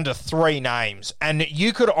it down to 3 names, and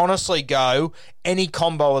you could honestly go any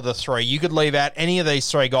combo of the 3. You could leave out any of these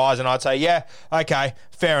 3 guys, and I'd say, yeah, okay,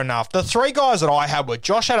 fair enough. The 3 guys that I had were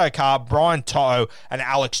Josh Adokar, Brian To'o, and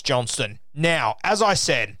Alex Johnston. Now, as I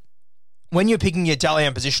said, when you're picking your Dally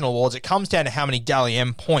M positional awards, it comes down to how many Dally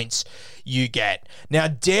M points you get. Now,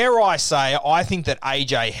 dare I say, I think that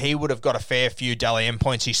AJ, he would have got a fair few Dally M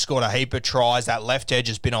points. He scored a heap of tries. That left edge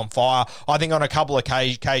has been on fire. I think on a couple of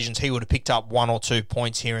occasions, he would have picked up 1 or 2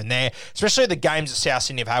 points here and there, especially the games that South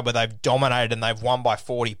Sydney have had where they've dominated and they've won by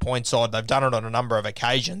 40 points odd. They've done it on a number of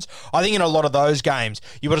occasions. I think in a lot of those games,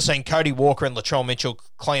 you would have seen Cody Walker and Latrell Mitchell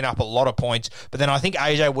clean up a lot of points, but then I think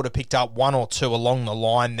AJ would have picked up 1 or 2 along the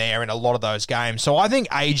line there in a lot of those games. So I think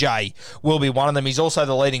AJ will be one of them. He's also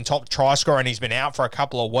the leading top try scorer, and he's been out for a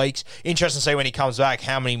couple of weeks. Interesting to see when he comes back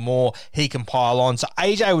how many more he can pile on. So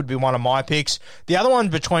AJ would be one of my picks. The other one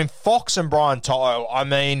between Fox and Brian To'o, I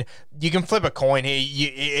mean, you can flip a coin here.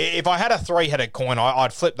 If I had a 3-headed coin,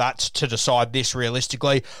 I'd flip that to decide this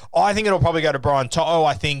realistically. I think it'll probably go to Brian To'o.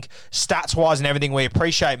 I think stats-wise and everything, we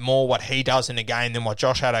appreciate more what he does in a game than what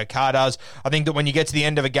Josh Adokar does. I think that when you get to the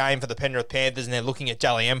end of a game for the Penrith Panthers and they're looking at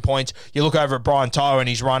Dally M points, you look over at Brian To'o and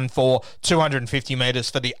he's run for 250 metres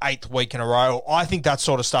for the 8th week in a row. I think that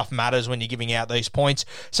sort of stuff matters when you're giving out these points.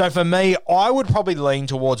 So for me, I would probably lean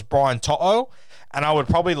towards Brian To'o, and I would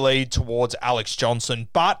probably lead towards Alex Johnston.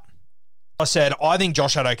 But I said, I think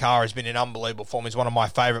Josh Adokar has been in unbelievable form. He's one of my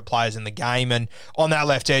favourite players in the game, and on that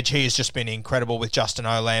left edge, he has just been incredible with Justin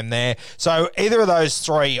Olam there. So either of those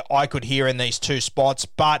 3 I could hear in these 2 spots,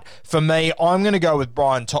 but for me, I'm going to go with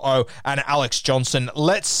Brian To'o and Alex Johnston.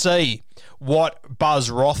 Let's see what Buzz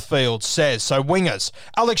Rothfield says. So wingers,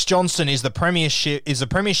 Alex Johnston is the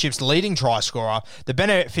Premiership's leading try scorer, the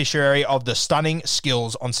beneficiary of the stunning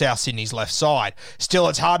skills on South Sydney's left side. Still,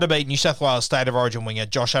 it's hard to beat New South Wales State of Origin winger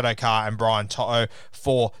Josh Adokar and Brian To'o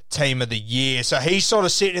for Team of the Year. So he's sort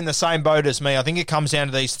of sitting in the same boat as me. I think it comes down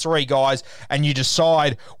to these 3 guys, and you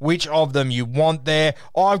decide which of them you want there.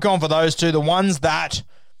 I've gone for those 2, the ones that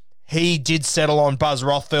he did settle on Buzz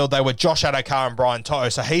Rothfield. They were Josh Adokar and Brian To'o.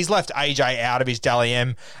 So he's left AJ out of his Dally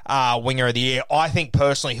M winger of the year. I think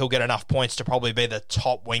personally he'll get enough points to probably be the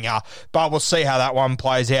top winger, but we'll see how that one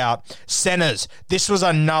plays out. Centers. This was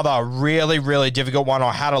another really, really difficult one.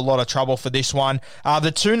 I had a lot of trouble for this one.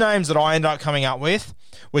 The two names that I ended up coming up with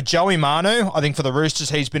were Joey Manu. I think for the Roosters,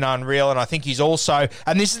 he's been unreal, and I think he's also,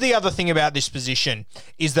 and this is the other thing about this position,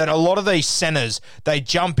 is that a lot of these centers, they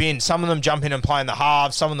jump in. Some of them jump in and play in the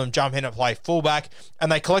halves, some of them jump in and play fullback, and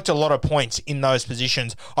they collect a lot of points in those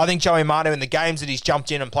positions. I think Joey Manu, in the games that he's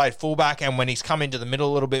jumped in and played fullback, and when he's come into the middle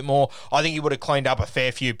a little bit more, I think he would have cleaned up a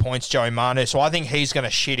fair few points, Joey Manu. So I think he's going to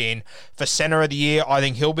shit in for center of the year. I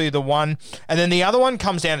think he'll be the one. And then the other one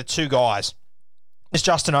comes down to two guys. It's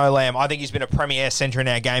Justin Olam. I think he's been a premier centre in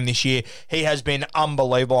our game this year. He has been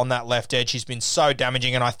unbelievable on that left edge. He's been so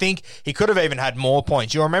damaging, and I think he could have even had more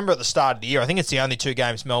points. You'll remember at the start of the year, I think it's the only two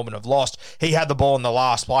games Melbourne have lost, he had the ball in the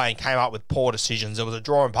last play and came up with poor decisions. There was a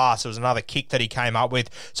draw and pass. There was another kick that he came up with.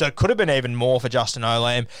 So it could have been even more for Justin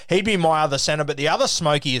Olam. He'd be my other centre, but the other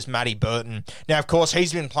smoky is Matty Burton. Now, of course,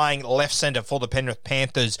 he's been playing left centre for the Penrith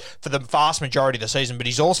Panthers for the vast majority of the season, but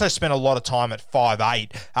he's also spent a lot of time at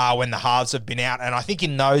 5'8" when the halves have been out, and I think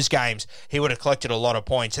in those games he would have collected a lot of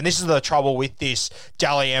points. And this is the trouble with this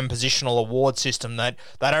Dally M positional award system, that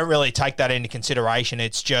they don't really take that into consideration.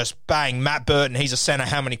 It's just bang, Matt Burton, he's a centre,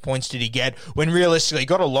 how many points did he get? When realistically he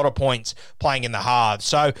got a lot of points playing in the halves.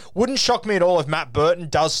 So wouldn't shock me at all if Matt Burton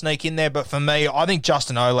does sneak in there, but for me, I think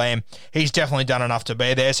Justin Olam, he's definitely done enough to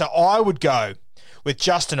be there. So I would go with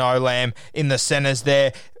Justin Olam in the centres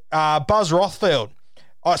there. Buzz Rothfield.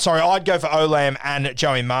 I'd go for Olam and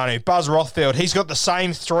Joey Manu. Buzz Rothfield, he's got the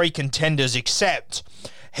same three contenders, except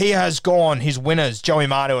he has gone his winners, Joey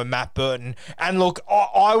Manu and Matt Burton. And look,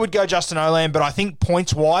 I would go Justin Olam, but I think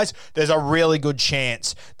points-wise, there's a really good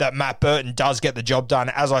chance that Matt Burton does get the job done.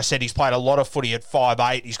 As I said, he's played a lot of footy at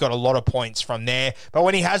 5'8". He's got a lot of points from there. But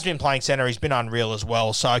when he has been playing centre, he's been unreal as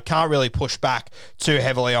well. So I can't really push back too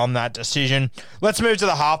heavily on that decision. Let's move to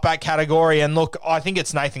the halfback category. And look, I think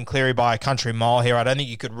it's Nathan Cleary by a country mile here. I don't think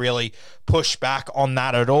you could really push back on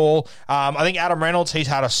that at all. I think Adam Reynolds, he's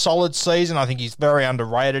had a solid season. I think he's very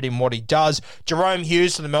underrated in what he does. Jerome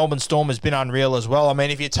Hughes for the Melbourne Storm has been unreal as well. I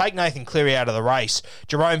mean, if you take Nathan Cleary out of the race,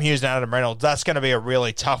 Jerome Hughes and Adam Reynolds, that's going to be a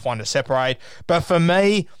really tough one to separate. But for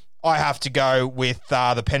me, I have to go with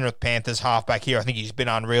the Penrith Panthers halfback here. I think he's been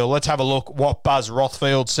unreal. Let's have a look what Buzz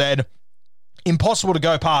Rothfield said. Impossible to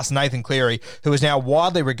go past Nathan Cleary, who is now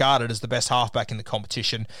widely regarded as the best halfback in the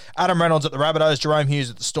competition. Adam Reynolds at the Rabbitohs, Jerome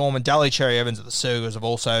Hughes at the Storm, and Daly Cherry-Evans at the Cougars have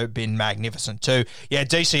also been magnificent too. Yeah,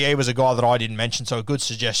 DCE was a guy that I didn't mention, so a good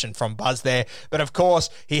suggestion from Buzz there. But of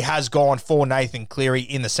course, he has gone for Nathan Cleary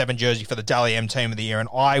in the 7 jersey for the Dally M Team of the Year, and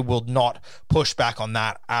I will not push back on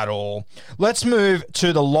that at all. Let's move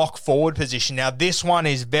to the lock forward position. Now, this one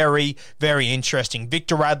is very, very interesting.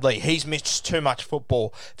 Victor Radley, he's missed too much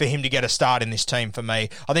football for him to get a start in this team for me.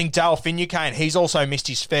 I think Dale Finucane, he's also missed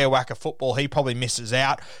his fair whack of football. He probably misses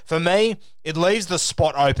out. For me, it leaves the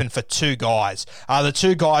spot open for two guys. The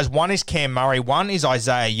two guys, one is Cam Murray, one is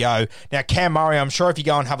Isaiah Yeo. Now, Cam Murray, I'm sure if you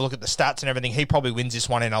go and have a look at the stats and everything, he probably wins this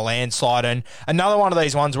one in a landslide. And another one of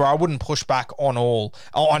these ones where I wouldn't push back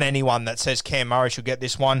on anyone that says Cam Murray should get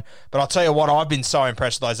this one. But I'll tell you what, I've been so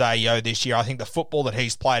impressed with Isaiah Yeo this year. I think the football that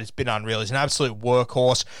he's played has been unreal. He's an absolute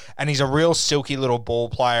workhorse, and he's a real silky little ball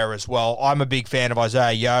player as well. I'm a big fan of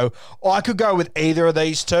Isaiah Yeo. I could go with either of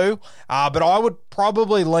these two, but I would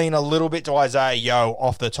probably lean a little bit to Isaiah Yeo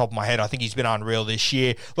off the top of my head. I think he's been unreal this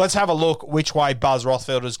year. Let's have a look which way Buzz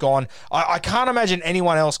Rothfield has gone. I can't imagine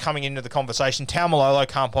anyone else coming into the conversation. Taumalolo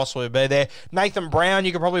can't possibly be there. Nathan Brown,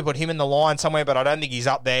 you could probably put him in the line somewhere, but I don't think he's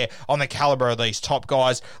up there on the caliber of these top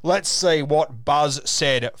guys. Let's see what Buzz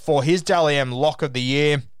said for his Dally M lock of the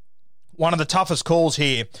year. One of the toughest calls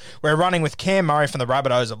here. We're running with Cam Murray from the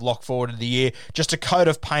Rabbitohs of lock forward of the year, just a coat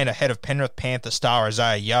of paint ahead of Penrith Panther star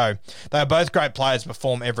Isaiah Yeo. They are both great players,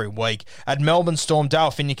 perform every week. At Melbourne Storm,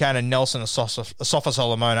 Dale Finucane and Nelson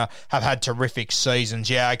Asofa-Solomona have had terrific seasons.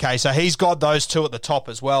 Yeah, okay, so he's got those two at the top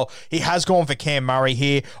as well. He has gone for Cam Murray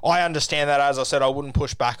here. I understand that. As I said, I wouldn't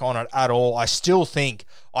push back on it at all. I still think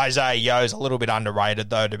Isaiah Yeo's a little bit underrated,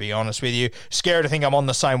 though, to be honest with you. Scary to think I'm on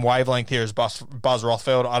the same wavelength here as Buzz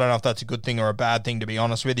Rothfield. I don't know if that's a good thing or a bad thing, to be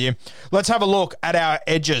honest with you. Let's have a look at our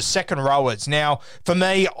edges, second rowers. Now, for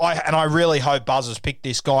me, I really hope Buzz has picked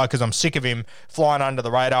this guy because I'm sick of him flying under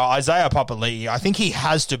the radar. Isaiah Papali'i, I think he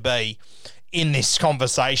has to be in this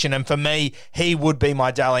conversation, and for me, he would be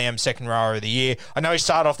my Dally M second rower of the year. I know he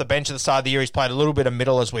started off the bench at the start of the year. He's played a little bit of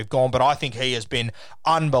middle as we've gone, but I think he has been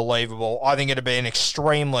unbelievable. I think it'd be an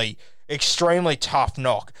extremely extremely tough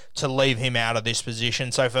knock to leave him out of this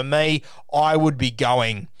position. So for me, I would be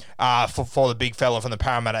going for the big fella from the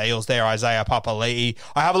Parramatta Eels there, Isaiah Papali'i.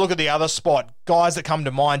 I have a look at the other spot. Guys that come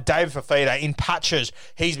to mind, David Fifita. In patches,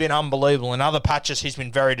 he's been unbelievable. In other patches, he's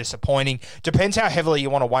been very disappointing. Depends how heavily you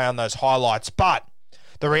want to weigh on those highlights. But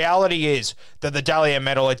the reality is that the Dally M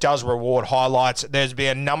medal, it does reward highlights. There's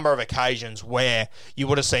been a number of occasions where you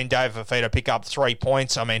would have seen David Fifita pick up 3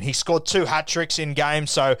 points. I mean, he scored 2 hat-tricks in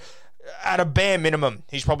games, so at a bare minimum,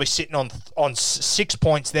 he's probably sitting on 6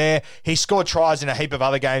 points there. He scored tries in a heap of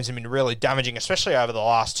other games and been really damaging, especially over the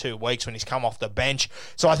last 2 weeks when he's come off the bench.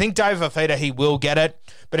 So I think David Fifita, he will get it.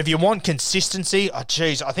 But if you want consistency, I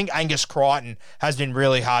think Angus Crichton has been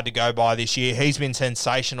really hard to go by this year. He's been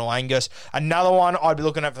sensational, Angus. Another one I'd be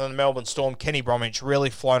looking at from the Melbourne Storm, Kenny Bromwich, really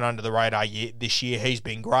flown under the radar this year. He's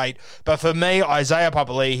been great. But for me, Isaiah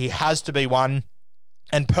Papali'i, he has to be one.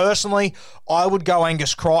 And personally, I would go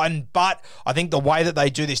Angus Crichton, but I think the way that they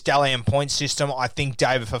do this Dally M point system, I think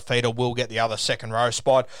David Fifita will get the other second row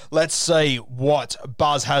spot. Let's see what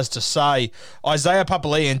Buzz has to say. Isaiah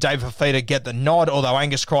Papali'i and David Fifita get the nod, although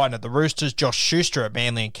Angus Crichton at the Roosters, Josh Schuster at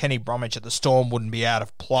Manly, and Kenny Bromwich at the Storm wouldn't be out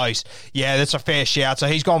of place. Yeah, that's a fair shout. So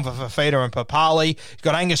he's gone for Fifita and Papali'i. He's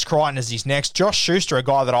got Angus Crichton as his next. Josh Schuster, a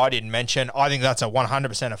guy that I didn't mention. I think that's a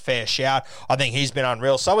 100% a fair shout. I think he's been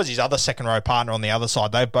unreal. So is his other second row partner on the other side.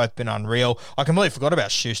 They've both been unreal. I completely forgot about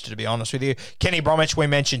Schuster, to be honest with you. Kenny Bromwich, we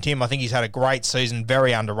mentioned him. I think he's had a great season,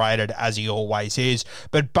 very underrated, as he always is.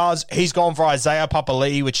 But Buzz, he's gone for Isaiah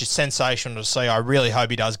Papali'i, which is sensational to see. I really hope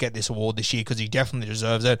he does get this award this year because he definitely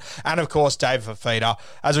deserves it. And, of course, David Fifita.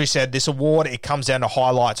 As we said, this award, it comes down to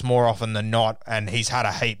highlights more often than not, and he's had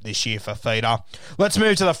a heap this year for Fifita. Let's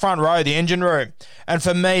move to the front row, the engine room. And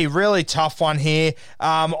for me, really tough one here.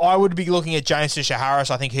 I would be looking at James Fisher-Harris.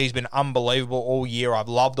 I think he's been unbelievable all year. I've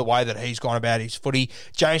loved the way that he's gone about his footy.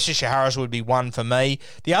 James Fisher-Harris would be one for me.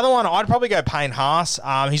 The other one, I'd probably go Payne Haas.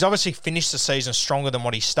 He's obviously finished the season stronger than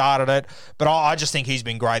what he started it, but I just think he's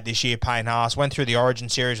been great this year, Payne Haas. Went through the Origin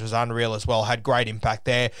series, was unreal as well, had great impact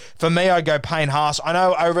there. For me, I'd go Payne Haas. I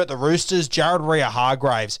know over at the Roosters, Jared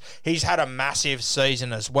Rea-Hargraves, he's had a massive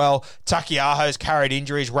season as well. Takiaho's carried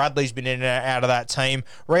injuries. Radley's been in and out of that team.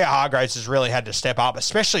 Rea-Hargraves has really had to step up,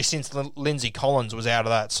 especially since Lindsay Collins was out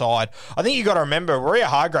of that side. I think you got to remember,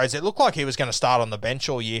 Rea-Hargraves, it looked like he was going to start on the bench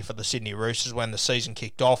all year for the Sydney Roosters when the season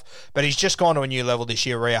kicked off, but he's just gone to a new level this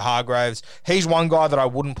year, Rea-Hargraves. He's one guy that I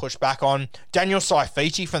wouldn't push back on. Daniel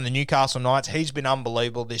Saifiti from the Newcastle Knights, he's been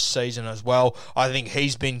unbelievable this season as well. I think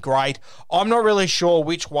he's been great. I'm not really sure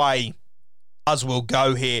which way Buzz will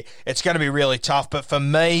go here. It's going to be really tough, but for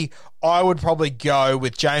me, I would probably go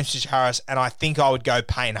with James Fisher-Harris, and I think I would go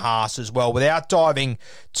Payne Haas as well. Without diving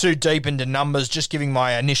too deep into numbers, just giving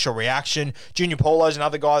my initial reaction. Junior Paulo's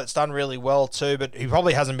another guy that's done really well too, but he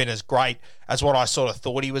probably hasn't been as great as what I sort of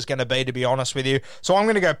thought he was going to be honest with you. So I'm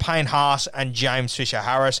going to go Payne Haas and James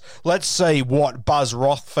Fisher-Harris. Let's see what Buzz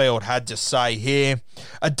Rothfield had to say here.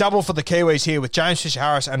 A double for the Kiwis here with James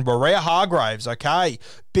Fisher-Harris and Rea-Hargraves, okay?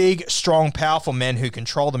 Big, strong, powerful men who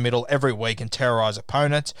control the middle every week and terrorise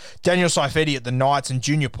opponents. Daniel Saifiti at the Knights and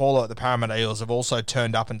Junior Paulo at the Parramatta Eels have also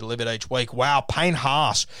turned up and delivered each week. Wow, Payne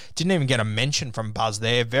Haas didn't even get a mention from Buzz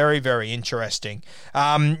there. Very, very interesting.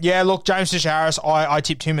 Yeah, look, James Fisher-Harris, I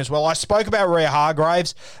tipped him as well. I spoke about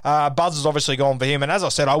Rea-Hargraves. Buzz has obviously gone for him, and as I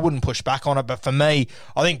said, I wouldn't push back on it, but for me,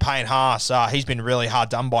 I think Payne Haas, he's been really hard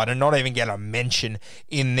done by to not even get a mention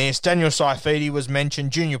in this. Daniel Saifiti was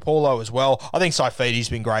mentioned, Junior Paulo as well. I think Saifiti's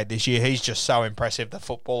been great this year. He's just so impressive, the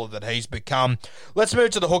footballer that he's become. Let's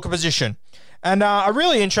move to the hooker position. And a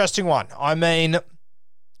really interesting one. I mean,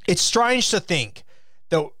 it's strange to think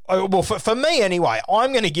that, well, for me anyway,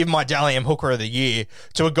 I'm going to give my Dally M Hooker of the Year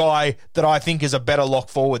to a guy that I think is a better lock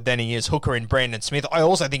forward than he is hooker in Brandon Smith. I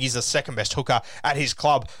also think he's the second best hooker at his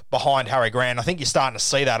club behind Harry Grant. I think you're starting to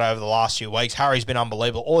see that over the last few weeks. Harry's been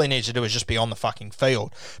unbelievable. All he needs to do is just be on the fucking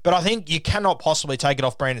field. But I think you cannot possibly take it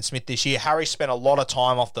off Brandon Smith this year. Harry spent a lot of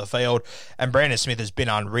time off the field, and Brandon Smith has been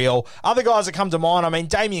unreal. Other guys that come to mind, I mean,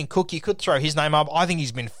 Damien Cook, you could throw his name up. I think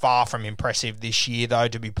he's been far from impressive this year, though,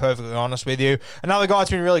 to be perfectly honest with you. Another guy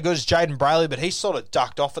that's been really good is Jaden Brayley, but he's sort of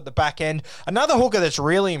ducked off at the back end. Another hooker that's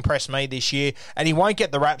really impressed me this year, and he won't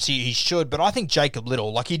get the raps he should, but I think Jacob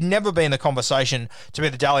Little, like he'd never be in the conversation to be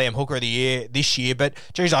the Dally M Hooker of the Year this year, but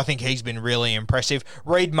geez, I think he's been really impressive.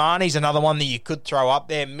 Reid Marnie's another one that you could throw up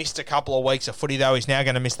there. Missed a couple of weeks of footy though. He's now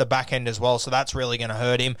going to miss the back end as well, so that's really going to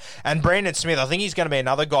hurt him. And Brandon Smith, I think he's going to be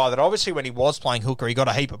another guy that obviously when he was playing hooker, he got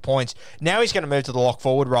a heap of points. Now he's going to move to the lock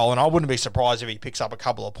forward role, and I wouldn't be surprised if he picks up a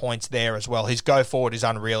couple of points there as well. His go forward is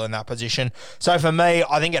unreal in that position. So for me,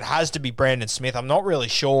 I think it has to be Brandon Smith. I'm not really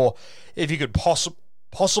sure if you could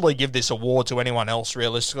possibly give this award to anyone else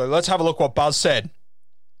realistically. Let's have a look what Buzz said.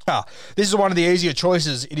 This is one of the easier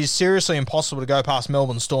choices. It is seriously impossible to go past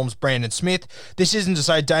Melbourne Storm's Brandon Smith. This isn't to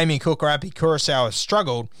say Damien Cook or Api Koroisau have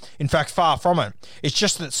struggled. In fact, far from it. It's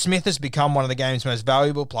just that Smith has become one of the game's most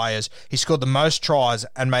valuable players. He scored the most tries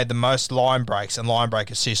and made the most line breaks and line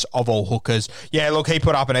break assists of all hookers. Yeah, look, he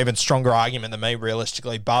put up an even stronger argument than me,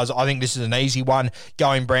 realistically, Buzz. I think this is an easy one,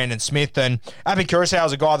 going Brandon Smith. And Api Koroisau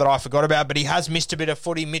is a guy that I forgot about, but he has missed a bit of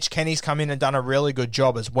footy. Mitch Kenny's come in and done a really good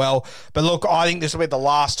job as well. But look, I think this will be the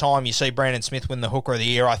last time you see Brandon Smith win the Hooker of the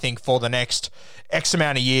Year. I think for the next X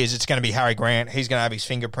amount of years, it's going to be Harry Grant. He's going to have his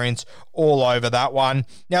fingerprints all over that one.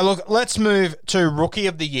 Now, look, let's move to Rookie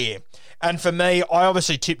of the Year. And for me, I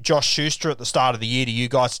obviously tipped Josh Schuster at the start of the year to you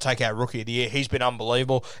guys to take out Rookie of the Year. He's been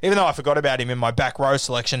unbelievable. Even though I forgot about him in my back row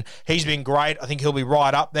selection, he's been great. I think he'll be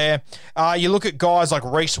right up there. You look at guys like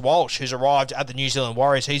Reece Walsh, who's arrived at the New Zealand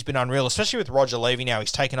Warriors. He's been unreal, especially with Roger leaving now.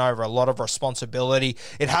 He's taken over a lot of responsibility.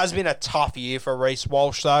 It has been a tough year for Reece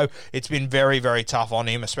Walsh, though. It's been very, very tough on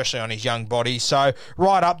him, especially on his young body. So,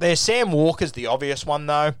 right up there. Sam Walker's the obvious one,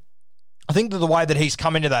 though. I think that the way that he's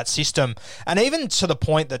come into that system, and even to the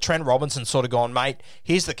point that Trent Robinson's sort of gone, mate,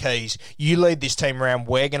 here's the keys. You lead this team around.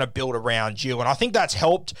 We're going to build around you. And I think that's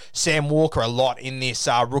helped Sam Walker a lot in this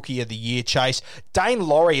Rookie of the Year chase. Dane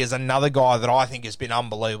Laurie is another guy that I think has been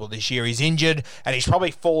unbelievable this year. He's injured, and he's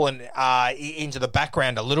probably fallen into the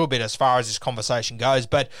background a little bit as far as this conversation goes.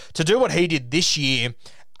 But to do what he did this year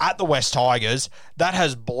at the West Tigers, that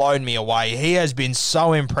has blown me away. He has been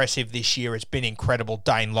so impressive this year. It's been incredible,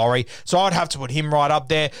 Dane Laurie. So I'd have to put him right up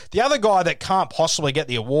there. The other guy that can't possibly get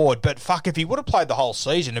the award, but fuck, if he would have played the whole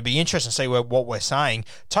season, it'd be interesting to see what we're saying.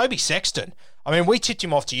 Toby Sexton. I mean, we tipped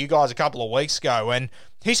him off to you guys a couple of weeks ago, and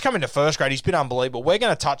he's come into first grade. He's been unbelievable. We're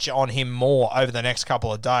going to touch on him more over the next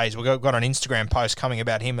couple of days. We've got an Instagram post coming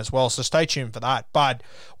about him as well, so stay tuned for that. But,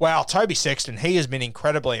 wow, Toby Sexton, he has been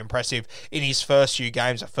incredibly impressive in his first few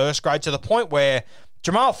games at first grade, to the point where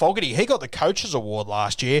Jamal Fogarty, he got the Coaches Award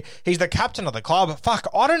last year. He's the captain of the club. Fuck,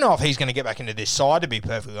 I don't know if he's going to get back into this side, to be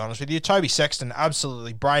perfectly honest with you. Toby Sexton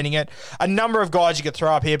absolutely braining it. A number of guys you could throw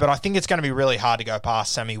up here, but I think it's going to be really hard to go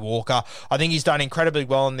past Sammy Walker. I think he's done incredibly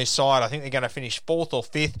well on this side. I think they're going to finish 4th or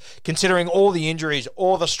 5th, considering all the injuries,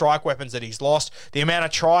 all the strike weapons that he's lost, the amount of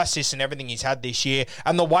try assists and everything he's had this year,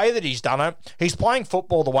 and the way that he's done it. He's playing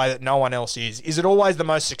football the way that no one else is. Is it always the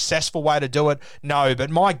most successful way to do it? No, but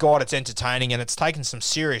my God, it's entertaining, and it's taken some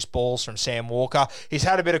serious balls from Sam Walker. He's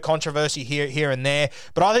had a bit of controversy here and there,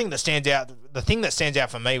 but I think the thing that stands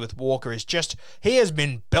out for me with Walker is just he has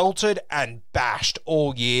been belted and bashed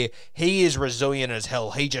all year. He is resilient as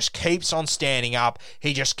hell. He just keeps on standing up.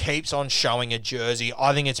 He just keeps on showing a jersey.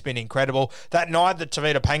 I think it's been incredible. That night that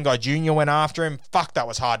Tavita Pangai Jr. went after him, fuck, that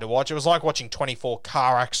was hard to watch. It was like watching 24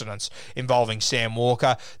 car accidents involving Sam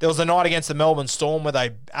Walker. There was the night against the Melbourne Storm where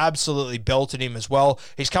they absolutely belted him as well.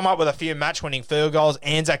 He's come up with a few match-winning field goals.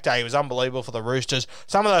 Anzac Day was unbelievable for the Roosters.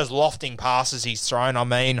 Some of those lofting passes he's thrown, I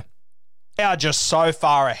mean, are just so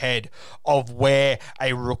far ahead of where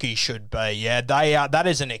a rookie should be. Yeah, they are. That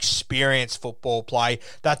is an experienced football play.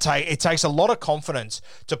 It takes a lot of confidence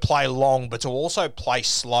to play long, but to also play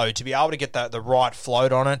slow, to be able to get the right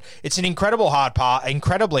float on it. It's an incredibly hard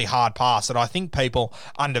pass that I think people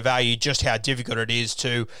undervalue just how difficult it is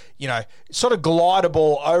to, sort of glide a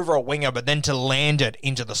ball over a winger, but then to land it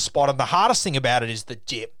into the spot. And the hardest thing about it is the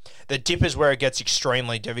dip. The dip is where it gets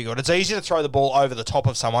extremely difficult. It's easy to throw the ball over the top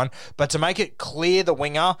of someone, but to make it clear the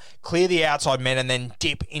winger, clear the outside men, and then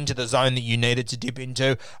dip into the zone that you need it to dip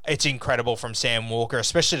into, it's incredible from Sam Walker,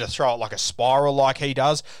 especially to throw it like a spiral like he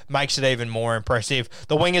does, makes it even more impressive.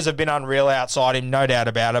 The wingers have been unreal outside him, no doubt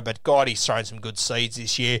about it, but God, he's thrown some good seeds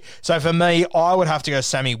this year. So for me, I would have to go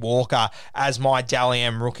Sammy Walker as my Dally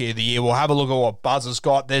M Rookie of the Year. We'll have a look at what Buzz has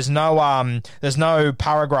got. There's no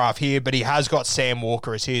paragraph here, but he has got Sam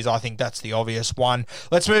Walker as his. I think that's the obvious one.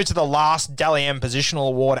 Let's move to the last Dally M positional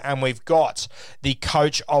award, and we've got the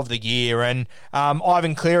Coach of the Year. And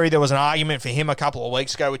Ivan Cleary, there was an argument for him a couple of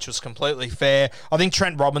weeks ago, which was completely fair. I think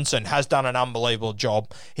Trent Robinson has done an unbelievable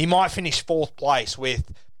job. He might finish 4th place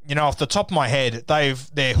with, off the top of my head,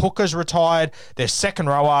 their hooker's retired, their second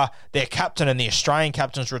rower, their captain and the Australian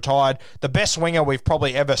captain's retired. The best winger we've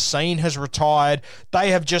probably ever seen has retired. They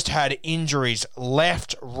have just had injuries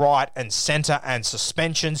left, right, and centre, and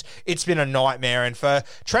suspensions. It's been a nightmare. And for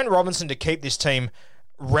Trent Robinson to keep this team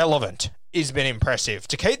relevant has been impressive.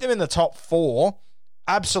 To keep them in the top 4,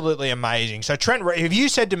 absolutely amazing. So if you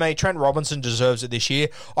said to me Trent Robinson deserves it this year,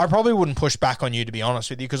 I probably wouldn't push back on you, to be honest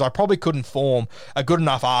with you, because I probably couldn't form a good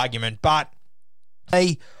enough argument. But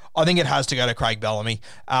I think it has to go to Craig Bellamy.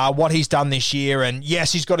 What he's done this year, and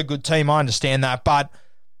yes, he's got a good team, I understand that, but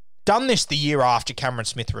done this the year after Cameron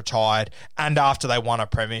Smith retired and after they won a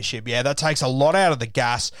premiership. Yeah, that takes a lot out of the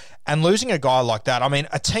gas. And losing a guy like that, I mean,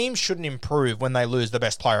 a team shouldn't improve when they lose the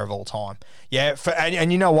best player of all time. Yeah,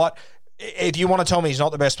 and you know what? If you want to tell me he's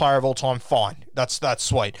not the best player of all time, fine. That's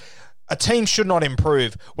sweet. A team should not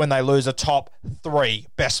improve when they lose a top 3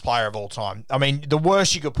 best player of all time. I mean, the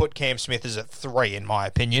worst you could put Cam Smith is at 3, in my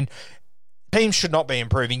opinion. Teams should not be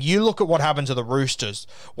improving. You look at what happened to the Roosters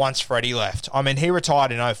once Freddie left. I mean, he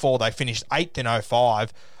retired in 04. They finished 8th in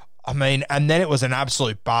 05. I mean, and then it was an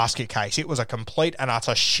absolute basket case. It was a complete and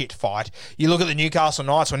utter shit fight. You look at the Newcastle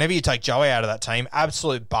Knights, whenever you take Joey out of that team,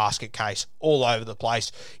 absolute basket case all over the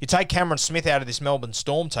place. You take Cameron Smith out of this Melbourne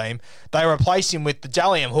Storm team, they replace him with the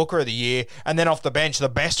Dally M hooker of the year, and then off the bench, the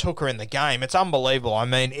best hooker in the game. It's unbelievable. I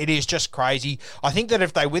mean, it is just crazy. I think that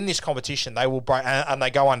if they win this competition, they will break, and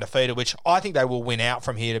they go undefeated, which I think they will win out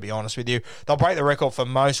from here, to be honest with you. They'll break the record for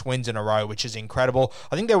most wins in a row, which is incredible.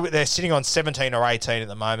 I think they're sitting on 17 or 18 at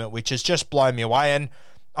the moment, which has just blown me away. And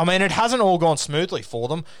I mean, it hasn't all gone smoothly for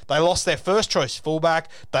them. They lost their first choice fullback.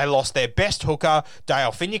 They lost their best hooker.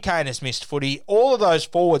 Dale Finucane has missed footy. All of those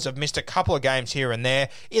forwards have missed a couple of games here and there.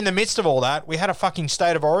 In the midst of all that, we had a fucking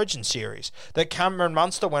State of Origin series that Cameron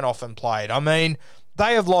Munster went off and played. I mean,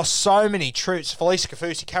 they have lost so many troops. Felice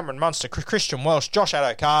Kafusi, Cameron Munster, Christian Welsh, Josh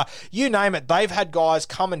Adokar, you name it. They've had guys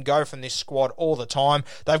come and go from this squad all the time.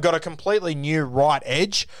 They've got a completely new right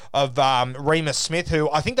edge of Remus Smith, who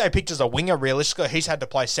I think they picked as a winger realistically. He's had to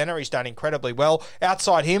play centre. He's done incredibly well.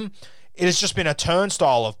 Outside him, it has just been a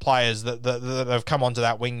turnstile of players that have come onto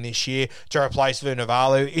that wing this year to replace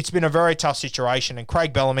Vunivalu. It's been a very tough situation, and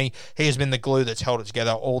Craig Bellamy, he has been the glue that's held it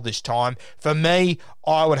together all this time. For me,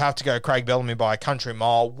 I would have to go Craig Bellamy by a country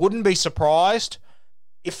mile. Wouldn't be surprised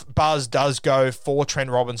if Buzz does go for Trent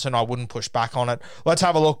Robinson. I wouldn't push back on it. Let's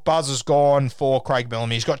have a look. Buzz has gone for Craig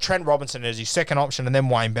Bellamy. He's got Trent Robinson as his second option, and then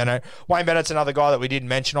Wayne Bennett. Wayne Bennett's another guy that we didn't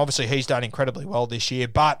mention. Obviously, he's done incredibly well this year,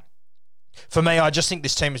 but for me, I just think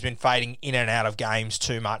this team has been fading in and out of games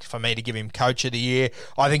too much for me to give him Coach of the Year.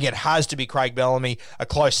 I think it has to be Craig Bellamy. A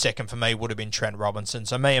close second for me would have been Trent Robinson.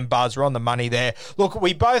 So me and Buzz are on the money there. Look,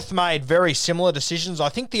 we both made very similar decisions. I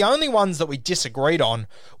think the only ones that we disagreed on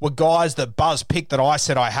were guys that Buzz picked that I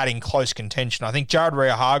said I had in close contention. I think Jared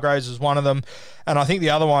Rea-Hargreaves was one of them, and I think the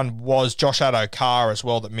other one was Josh Adokar as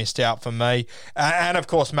well that missed out for me. And of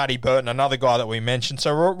course, Matty Burton, another guy that we mentioned.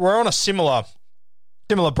 So we're on a similar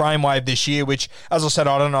brainwave this year, which, as I said,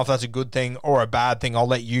 I don't know if that's a good thing or a bad thing. I'll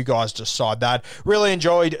let you guys decide that. Really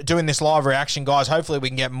enjoyed doing this live reaction, guys. Hopefully we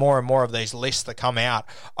can get more and more of these lists that come out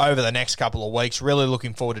over the next couple of weeks. Really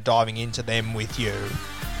looking forward to diving into them with you.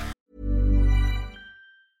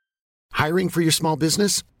 Hiring for your small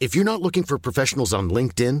business? If you're not looking for professionals on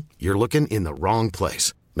LinkedIn, you're looking in the wrong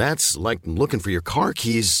place. That's like looking for your car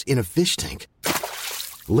keys in a fish tank.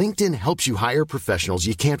 LinkedIn helps you hire professionals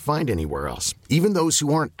you can't find anywhere else, even those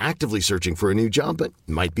who aren't actively searching for a new job but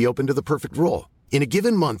might be open to the perfect role. In a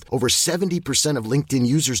given month, over 70% of LinkedIn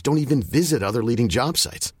users don't even visit other leading job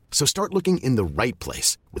sites. So start looking in the right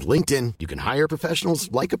place. With LinkedIn, you can hire professionals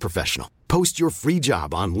like a professional. Post your free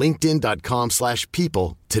job on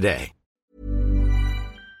linkedin.com/people today.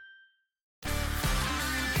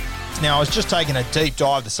 Now, I was just taking a deep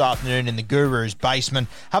dive this afternoon in the Guru's basement.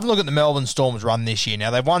 Have a look at the Melbourne Storm's run this year. Now,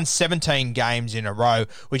 they've won 17 games in a row,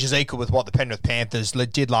 which is equal with what the Penrith Panthers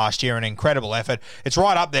did last year, an incredible effort. It's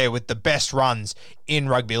right up there with the best runs in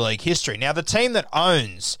rugby league history. Now, the team that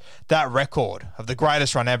owns that record of the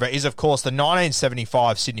greatest run ever is, of course, the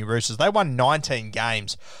 1975 Sydney Roosters. They won 19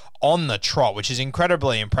 games on the trot, which is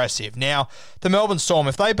incredibly impressive. Now, the Melbourne Storm,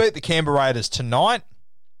 if they beat the Canberra Raiders tonight,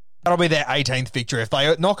 that'll be their 18th victory. If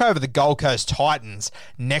they knock over the Gold Coast Titans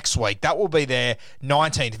next week, that will be their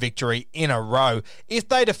 19th victory in a row. If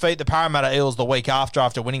they defeat the Parramatta Eels the week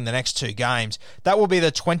after winning the next 2 games, that will be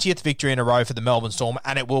the 20th victory in a row for the Melbourne Storm,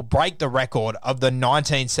 and it will break the record of the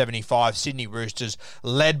 1975 Sydney Roosters,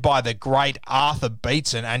 led by the great Arthur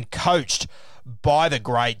Beetson and coached by the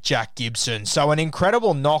great Jack Gibson. So an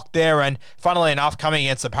incredible knock there, and funnily enough, coming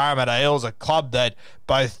against the Parramatta Eels, a club that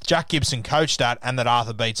both Jack Gibson coached at and that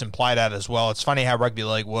Arthur Beetson played at as well. It's funny how rugby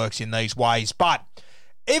league works in these ways. But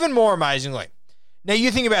even more amazingly, now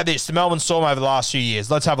you think about this, the Melbourne Storm over the last few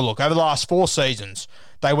years. Let's have a look. Over the last 4 seasons,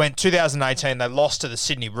 they went 2018, they lost to the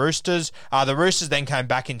Sydney Roosters. The Roosters then came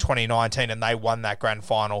back in 2019 and they won that grand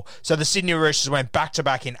final. So the Sydney Roosters went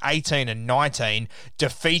back-to-back in 18 and 19,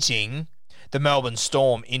 defeating the Melbourne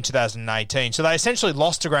Storm in 2018. So they essentially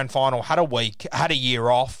lost the grand final, had a year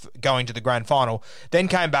off going to the grand final, then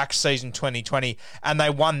came back season 2020, and they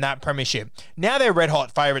won that premiership. Now they're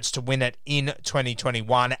red-hot favourites to win it in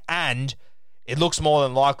 2021, and it looks more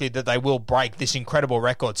than likely that they will break this incredible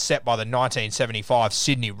record set by the 1975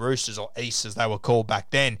 Sydney Roosters, or East as they were called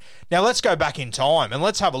back then. Now let's go back in time and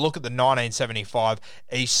let's have a look at the 1975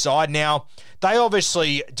 East side. Now, they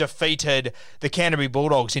obviously defeated the Canterbury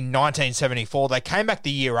Bulldogs in 1974. They came back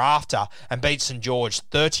the year after and beat St George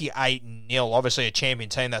 38-0. Obviously a champion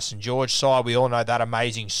team, that St George side. We all know that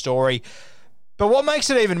amazing story. But what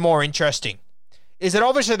makes it even more interesting is that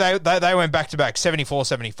obviously they went back-to-back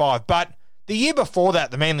 74-75, but the year before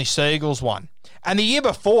that, the Manly Seagulls won. And the year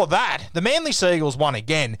before that, the Manly Seagulls won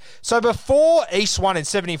again. So before East won in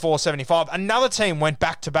 74-75, another team went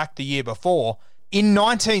back-to-back the year before in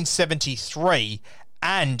 1973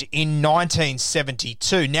 and in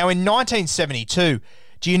 1972. Now, in 1972,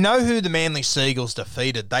 do you know who the Manly Seagulls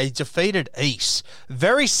defeated? They defeated East.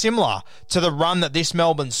 Very similar to the run that this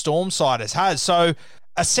Melbourne Storm side has had. So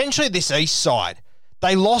essentially this East side,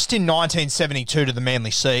 they lost in 1972 to the Manly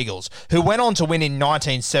Seagulls, who went on to win in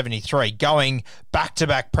 1973, going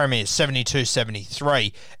back-to-back premiers,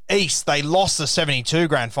 72-73. East, they lost the 72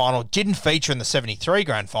 grand final, didn't feature in the 73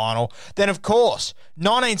 grand final. Then, of course,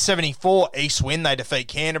 1974 East win, they defeat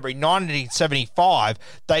Canterbury. 1975,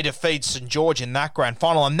 they defeat St George in that grand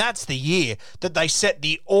final, and that's the year that they set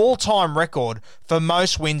the all-time record for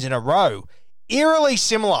most wins in a row. Eerily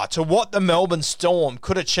similar to what the Melbourne Storm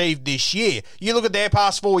could achieve this year. You look at their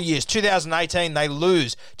past 4 years. 2018, they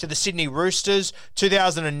lose to the Sydney Roosters.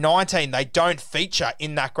 2019, they don't feature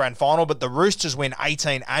in that grand final, but the Roosters win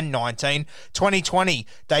 18 and 19. 2020,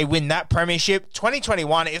 they win that premiership.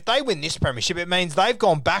 2021, if they win this premiership, it means they've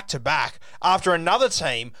gone back-to-back after another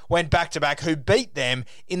team went back-to-back who beat them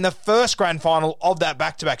in the first grand final of that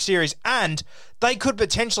back-to-back series, and they could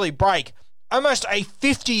potentially break almost a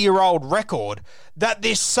 50-year-old record that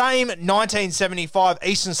this same 1975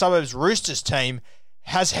 Eastern Suburbs Roosters team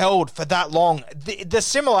has held for that long. The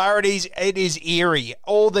similarities, it is eerie.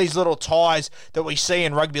 All these little ties that we see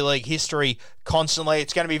in rugby league history constantly.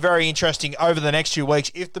 It's going to be very interesting over the next few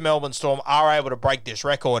weeks if the Melbourne Storm are able to break this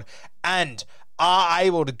record and are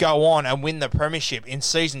able to go on and win the premiership in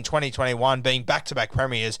season 2021, being back-to-back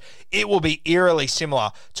premiers. It will be eerily similar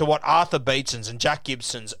to what Arthur Beetson's and Jack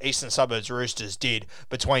Gibson's Eastern Suburbs Roosters did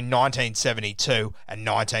between 1972 and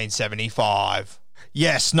 1975.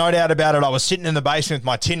 Yes, no doubt about it. I was sitting in the basement with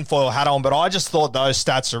my tinfoil hat on, but I just thought those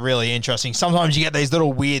stats are really interesting. Sometimes you get these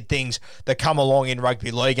little weird things that come along in rugby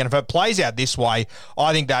league, and if it plays out this way,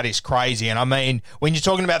 I think that is crazy. And I mean, when you're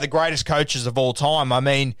talking about the greatest coaches of all time, I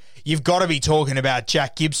mean, you've got to be talking about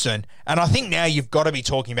Jack Gibson, and I think now you've got to be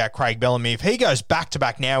talking about Craig Bellamy. If he goes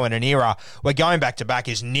back-to-back now in an era where going back-to-back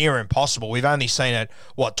is near impossible, we've only seen it,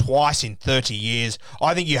 twice in 30 years,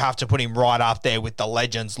 I think you have to put him right up there with the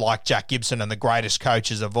legends like Jack Gibson and the greatest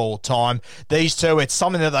coaches of all time. These two, it's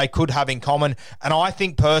something that they could have in common, and I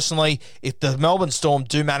think personally, if the Melbourne Storm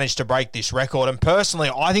do manage to break this record, and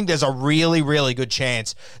personally, I think there's a really, really good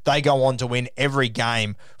chance they go on to win every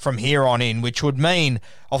game from here on in, which would mean,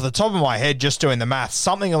 off the top of my head, just doing the math,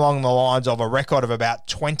 something along the lines of a record of about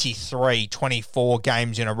 23, 24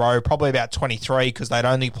 games in a row, probably about 23 because they'd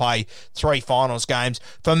only play 3 finals games.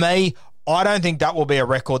 For me, I don't think that will be a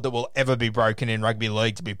record that will ever be broken in rugby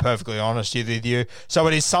league, to be perfectly honest with you. So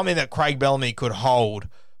it is something that Craig Bellamy could hold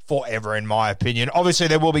forever, in my opinion. Obviously,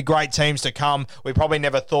 there will be great teams to come. We probably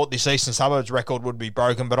never thought this Eastern Suburbs record would be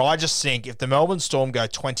broken, but I just think if the Melbourne Storm go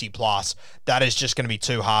 20+, that is just going to be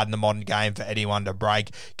too hard in the modern game for anyone to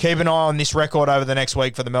break. Keep an eye on this record over the next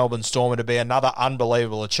week for the Melbourne Storm. It'll be another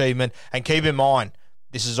unbelievable achievement. And keep in mind,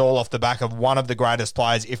 this is all off the back of one of the greatest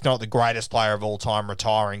players, if not the greatest player of all time,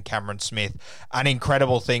 retiring, Cameron Smith. An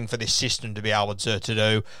incredible thing for this system to be able to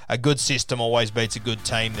do. A good system always beats a good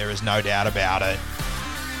team. There is no doubt about it.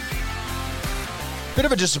 Bit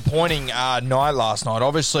of a disappointing night last night.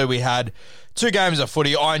 Obviously, we had 2 games of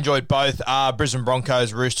footy. I enjoyed both. Brisbane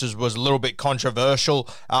Broncos Roosters was a little bit controversial.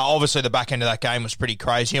 Obviously, the back end of that game was pretty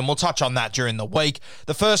crazy, and we'll touch on that during the week.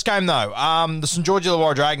 The first game, though, the St George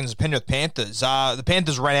Illawarra Dragons, the Penrith Panthers. The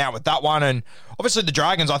Panthers ran out with that one, and obviously the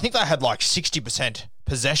Dragons, I think they had like 60%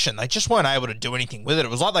 possession. They just weren't able to do anything with it.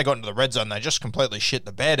 It was like they got into the red zone. They just completely shit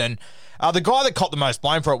the bed, and the guy that caught the most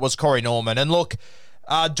blame for it was Corey Norman. And look,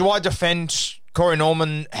 do I defend Corey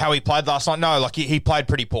Norman, how he played last night? No, he played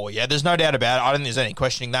pretty poor. Yeah, there's no doubt about it. I don't think there's any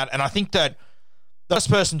questioning that. And I think that the first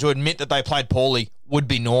person to admit that they played poorly would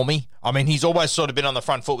be Normie. I mean, he's always sort of been on the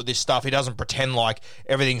front foot with this stuff. He doesn't pretend like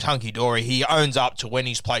everything's hunky-dory. He owns up to when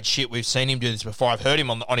he's played shit. We've seen him do this before. I've heard him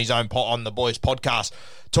on his own on the Boys podcast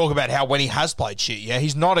talk about how when he has played shit, yeah,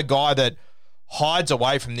 he's not a guy that hides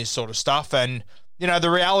away from this sort of stuff. And, you know, the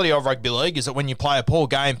reality of rugby league is that when you play a poor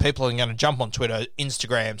game, people are going to jump on Twitter,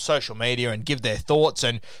 Instagram, social media and give their thoughts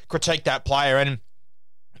and critique that player. And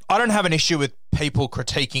I don't have an issue with people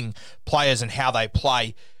critiquing players and how they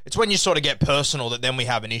play. It's when you sort of get personal that then we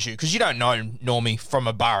have an issue, because you don't know Normie from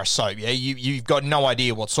a bar of soap. Yeah, you've got no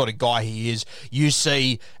idea what sort of guy he is. You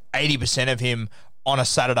see 80% of him on a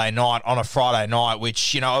Saturday night, on a Friday night,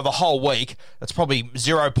 which, you know, of a whole week, that's probably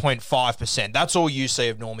 0.5%. That's all you see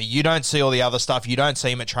of Normie. You don't see all the other stuff. You don't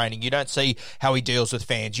see him at training. You don't see how he deals with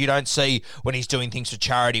fans. You don't see when he's doing things for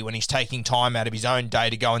charity, when he's taking time out of his own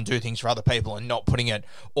day to go and do things for other people and not putting it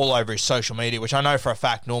all over his social media, which I know for a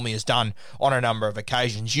fact Normie has done on a number of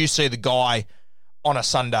occasions. You see the guy on a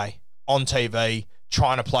Sunday on TV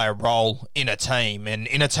trying to play a role in a team, and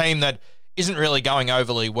in a team that isn't really going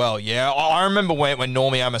overly well, yeah? I remember when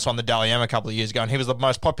Normie almost won the Dally M a couple of years ago, and he was the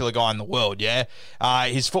most popular guy in the world, yeah?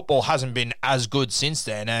 His football hasn't been as good since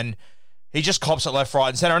then, and he just cops it left, right,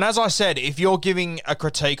 and centre. And as I said, if you're giving a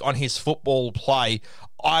critique on his football play,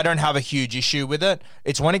 I don't have a huge issue with it.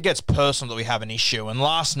 It's when it gets personal that we have an issue. And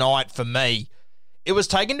last night, for me, it was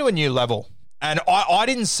taken to a new level. And I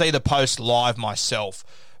didn't see the post live myself,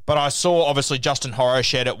 but I saw, obviously, Justin Horro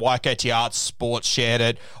shared it, YKT Arts Sports shared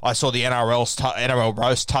it. I saw the NRL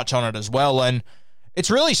Roast touch on it as well. And it's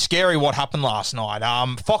really scary what happened last night.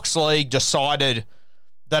 Fox League decided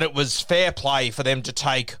that it was fair play for them to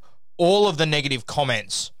take all of the negative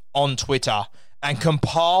comments on Twitter and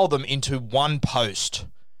compile them into one post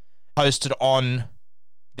posted on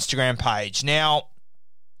Instagram page. Now,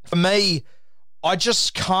 for me, I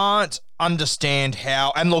just can't understand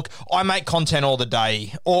how, and look, I make content all the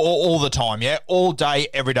day, all the time, yeah? All day,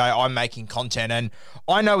 every day, I'm making content, and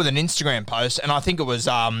I know with an Instagram post, and I think it was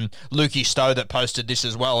Lukey Stowe that posted this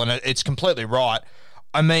as well, and it's completely right.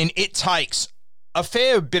 I mean, it takes a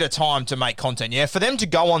fair bit of time to make content, yeah? For them to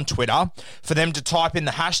go on Twitter, for them to type in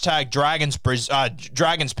the hashtag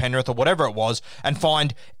Dragons Penrith or whatever it was, and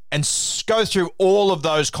go through all of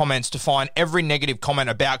those comments to find every negative comment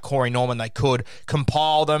about Corey Norman they could,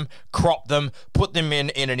 compile them, crop them, put them in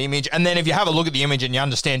an image, and then if you have a look at the image and you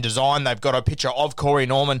understand design, they've got a picture of Corey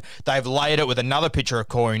Norman, they've layered it with another picture of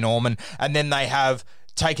Corey Norman, and then they have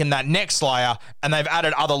taken that next layer and they've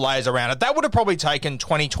added other layers around it. That would have probably taken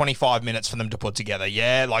 20, 25 minutes for them to put together,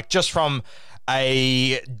 yeah? Like, just from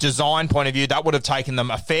a design point of view, that would have taken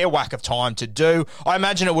them a fair whack of time to do. I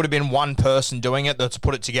imagine it would have been one person doing it that's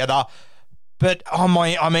put it together. But,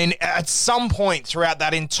 I mean, at some point throughout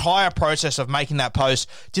that entire process of making that post,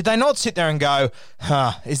 did they not sit there and go,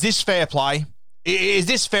 is this fair play? Is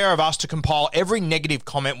this fair of us to compile every negative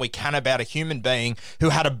comment we can about a human being who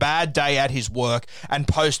had a bad day at his work and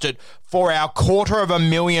post it for our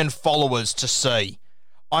 250,000 followers to see?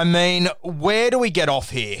 I mean, where do we get off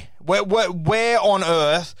here? Where on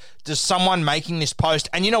earth does someone making this post,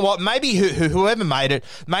 and you know what, maybe whoever made it,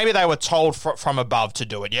 maybe they were told from above to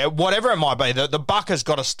do it, yeah? Whatever it might be, the buck has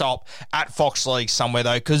got to stop at Fox League somewhere,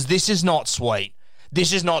 though, because this is not sweet.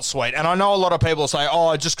 This is not sweet. And I know a lot of people say,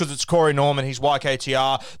 oh, just because it's Corey Norman, he's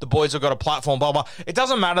YKTR, the boys have got a platform, blah, blah. It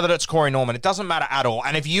doesn't matter that it's Corey Norman. It doesn't matter at all.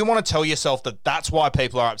 And if you want to tell yourself that that's why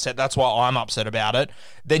people are upset, that's why I'm upset about it,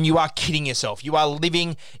 then you are kidding yourself. You are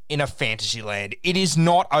living in a fantasy land. It is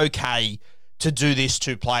not okay to do this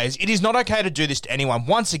to players. It is not okay to do this to anyone.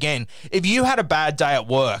 Once again, if you had a bad day at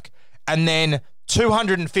work and then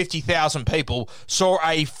 250,000 people saw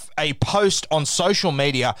a post on social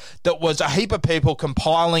media that was a heap of people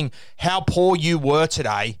compiling how poor you were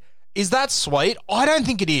today, is that sweet? I don't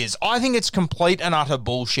think it is. I think it's complete and utter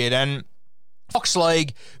bullshit. And Fox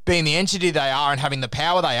League, being the entity they are and having the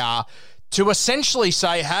power they are, to essentially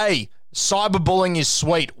say, hey, cyberbullying is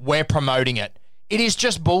sweet, we're promoting it. It is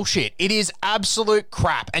just bullshit. It is absolute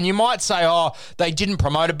crap. And you might say, oh, they didn't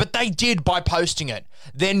promote it, but they did by posting it.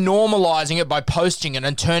 They're normalizing it by posting it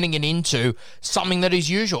and turning it into something that is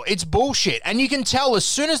usual. It's bullshit. And you can tell as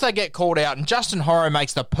soon as they get called out, and Justin Horro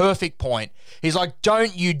makes the perfect point. He's like,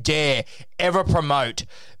 don't you dare ever promote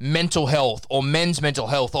mental health or men's mental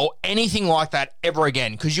health or anything like that ever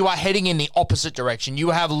again, because you are heading in the opposite direction. You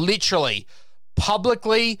have literally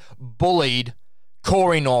publicly bullied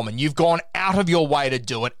Corey Norman. You've gone out of your way to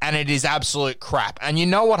do it, and it is absolute crap. And you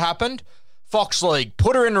know what happened? Fox League,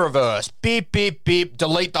 put her in reverse. Beep, beep, beep,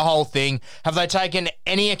 delete the whole thing. Have they taken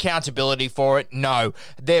any accountability for it? No.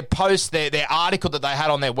 Their post, their article that they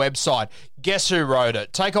had on their website, Guess who wrote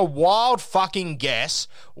it? Take a wild fucking guess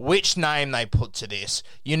which name they put to this.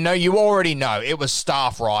 You already know. It was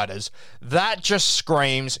staff writers. That just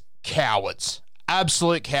screams cowards.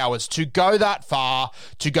 Absolute cowards. To go that far,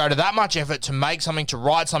 to go to that much effort, to make something, to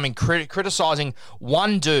write something, criticizing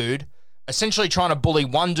one dude, essentially trying to bully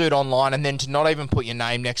one dude online, and then to not even put your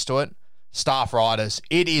name next to it. Staff writers.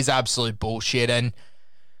 It is absolute bullshit. And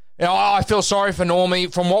I feel sorry for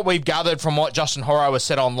Normie. From what we've gathered from what Justin Horo has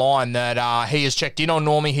said online, that he has checked in on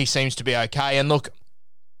Normie. He seems to be okay. And look,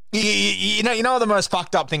 you know what the most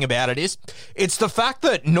fucked up thing about it is? It's the fact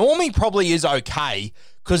that Normie probably is okay,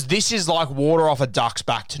 because this is like water off a duck's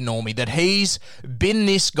back to Normie, that he's been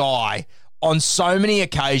this guy on so many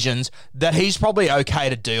occasions that he's probably okay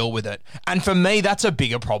to deal with it. And for me, that's a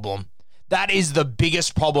bigger problem. That is the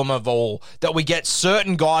biggest problem of all, that we get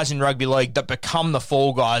certain guys in rugby league that become the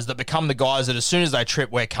fall guys, that become the guys that as soon as they trip,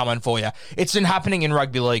 we're coming for you. It's been happening in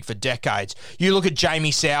rugby league for decades. You look at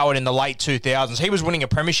Jamie Soward in the late 2000s. He was winning a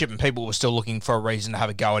premiership and people were still looking for a reason to have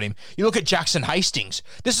a go at him. You look at Jackson Hastings.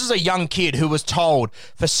 This is a young kid who was told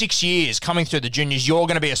for 6 years coming through the juniors, you're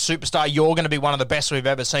going to be a superstar, you're going to be one of the best we've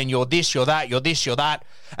ever seen, you're this, you're that, you're this, you're that.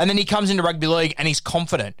 And then he comes into rugby league and he's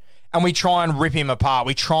confident. And we try and rip him apart.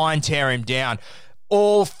 We try and tear him down.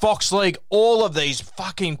 All Fox League, all of these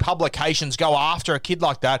fucking publications go after a kid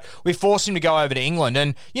like that. We force him to go over to England.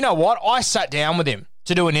 And you know what? I sat down with him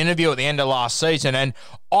to do an interview at the end of last season. And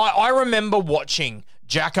I remember watching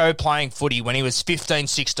Jacko playing footy when he was 15,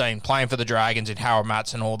 16, playing for the Dragons in Harold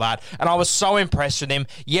Matts and all that. And I was so impressed with him.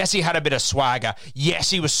 Yes, he had a bit of swagger. Yes,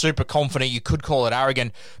 he was super confident. You could call it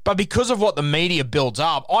arrogant. But because of what the media builds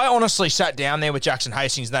up, I honestly sat down there with Jackson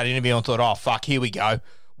Hastings in that interview and thought, oh, fuck, here we go.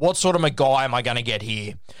 What sort of a guy am I going to get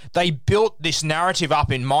here? They built this narrative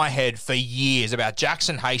up in my head for years about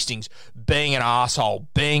Jackson Hastings being an asshole,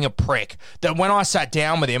 being a prick, that when I sat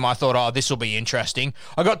down with him, I thought, oh, this will be interesting.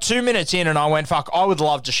 I got 2 minutes in and I went, fuck, I would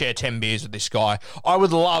love to share 10 beers with this guy. I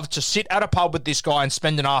would love to sit at a pub with this guy and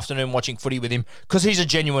spend an afternoon watching footy with him, because he's a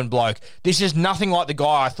genuine bloke. This is nothing like the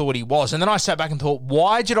guy I thought he was. And then I sat back and thought,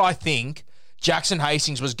 why did I think Jackson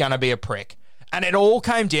Hastings was going to be a prick? And it all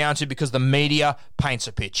came down to because the media paints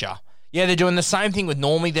a picture. Yeah, they're doing the same thing with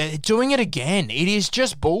Normie. They're doing it again. It is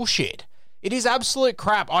just bullshit. It is absolute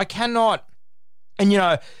crap. I cannot... And,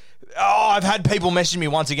 I've had people message me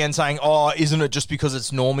once again saying, oh, isn't it just because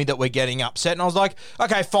it's Normie that we're getting upset? And I was like,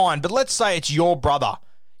 okay, fine. But let's say it's your brother,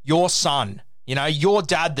 your son, your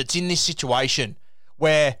dad that's in this situation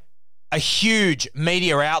where a huge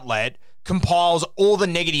media outlet compiles all the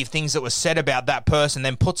negative things that were said about that person,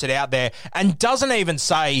 then puts it out there and doesn't even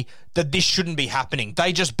say that this shouldn't be happening.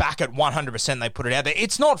 They just back it 100%. They put it out there.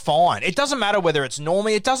 It's not fine. It doesn't matter whether it's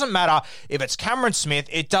Normie. It doesn't matter if it's Cameron Smith.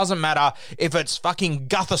 It doesn't matter if it's fucking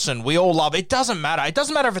Gutherson. We all love it. It doesn't matter. It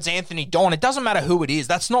doesn't matter if it's Anthony Don. It doesn't matter who it is.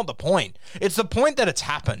 That's not the point. It's the point that it's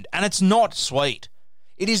happened, and it's not sweet.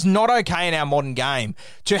 It is not okay in our modern game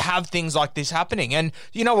to have things like this happening. And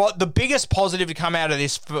you know what? The biggest positive to come out of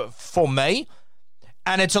this for me,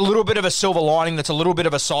 and it's a little bit of a silver lining, that's a little bit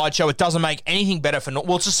of a sideshow. It doesn't make anything better for...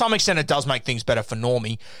 Well, to some extent, it does make things better for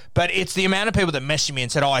Normie. But it's the amount of people that messaged me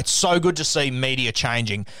and said, oh, it's so good to see media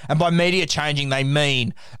changing. And by media changing, they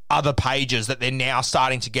mean other pages that they're now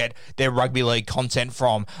starting to get their rugby league content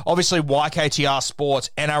from. Obviously, YKTR Sports,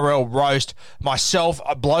 NRL Roast, myself,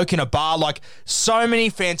 a bloke in a bar, like so many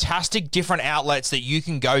fantastic different outlets that you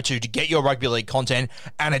can go to get your rugby league content,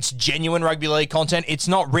 and it's genuine rugby league content. It's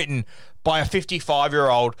not written by a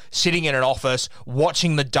 55-year-old sitting in an office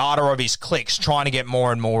watching the data of his clicks, trying to get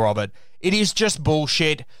more and more of it. It is just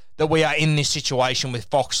bullshit that we are in this situation with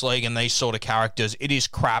Fox League and these sort of characters. It is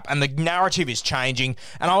crap, and the narrative is changing,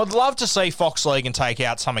 and I would love to see Fox League and take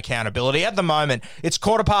out some accountability. At the moment, it's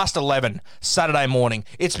 11:15 Saturday morning.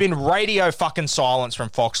 It's been radio fucking silence from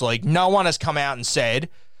Fox League. No one has come out and said,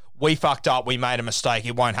 we fucked up, we made a mistake,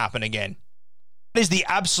 it won't happen again. That is the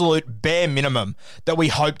absolute bare minimum that we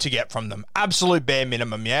hope to get from them. Absolute bare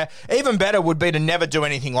minimum, yeah? Even better would be to never do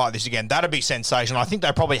anything like this again. That'd be sensational. I think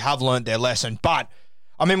they probably have learnt their lesson. But,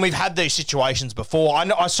 I mean, we've had these situations before.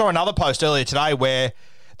 I saw another post earlier today where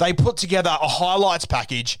they put together a highlights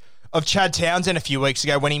package of Chad Townsend a few weeks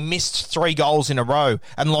ago when he missed 3 goals in a row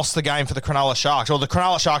and lost the game for the Cronulla Sharks. Or the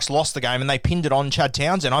Cronulla Sharks lost the game and they pinned it on Chad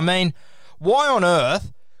Townsend. I mean, why on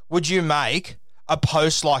earth would you make a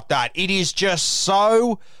post like that? It is just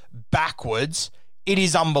so backwards. It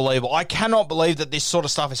is unbelievable. I cannot believe that this sort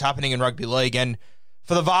of stuff is happening in rugby league, and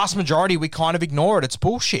for the vast majority, we kind of ignore it. It's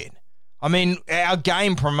bullshit. I mean, our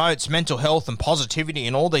game promotes mental health and positivity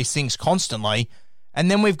and all these things constantly,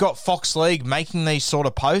 and then we've got Fox League making these sort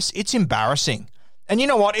of posts. It's embarrassing. And you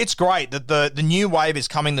know what? It's great that the new wave is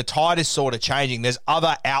coming. The tide is sort of changing. There's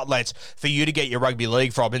other outlets for you to get your rugby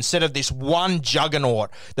league from instead of this one juggernaut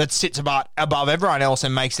that sits above everyone else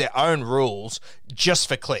and makes their own rules just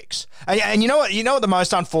for clicks. And you know what? You know what the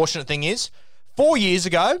most unfortunate thing is? 4 years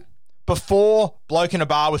ago, before Bloke in a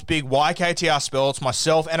Bar with Big, YKTR Spells,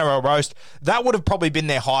 myself, NRL Roast, that would have probably been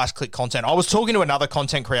their highest click content. I was talking to another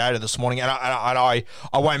content creator this morning, and I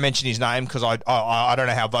won't mention his name because I don't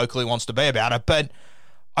know how vocal he wants to be about it, but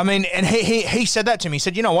I mean, and he said that to me. He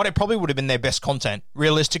said, you know what, it probably would have been their best content,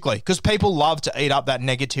 realistically, because people love to eat up that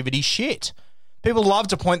negativity shit. People love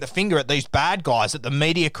to point the finger at these bad guys that the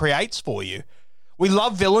media creates for you. We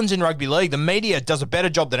love villains in rugby league. The media does a better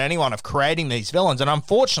job than anyone of creating these villains. And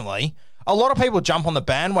unfortunately, a lot of people jump on the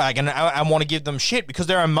bandwagon and want to give them shit because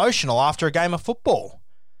they're emotional after a game of football.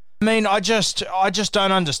 I mean, I just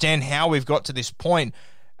don't understand how we've got to this point.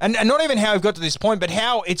 And not even how we've got to this point, but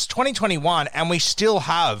how it's 2021 and we still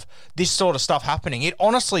have this sort of stuff happening. It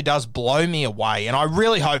honestly does blow me away. And I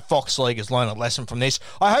really hope Fox League has learned a lesson from this.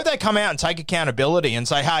 I hope they come out and take accountability and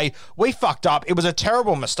say, hey, we fucked up. It was a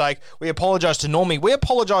terrible mistake. We apologise to Normie. We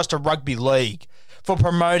apologise to Rugby League for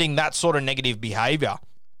promoting that sort of negative behaviour.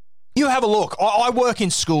 You have a look. I work in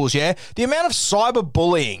schools, yeah? The amount of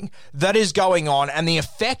cyberbullying that is going on and the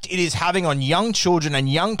effect it is having on young children and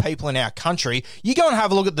young people in our country, you go and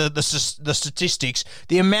have a look at the statistics,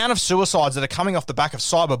 the amount of suicides that are coming off the back of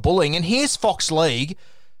cyberbullying, and here's Fox League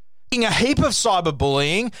making a heap of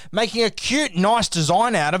cyberbullying, making a cute, nice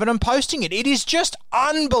design out of it and posting it. It is just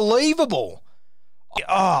unbelievable.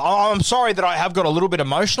 Oh, I'm sorry that I have got a little bit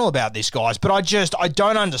emotional about this, guys, but I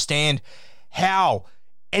don't understand how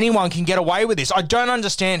anyone can get away with this. I don't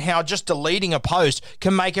understand how just deleting a post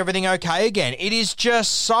can make everything okay again. It is just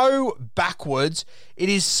so backwards. It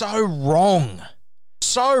is so wrong.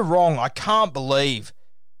 So wrong. I can't believe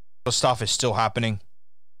the stuff is still happening.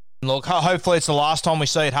 Look, hopefully it's the last time we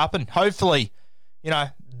see it happen. Hopefully,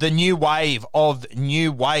 the new wave of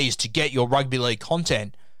new ways to get your rugby league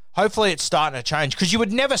content, hopefully it's starting to change. Because you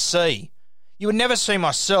would never see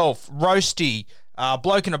myself, Roasty,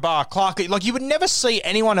 Bloke in a Bar, Clark, like you would never see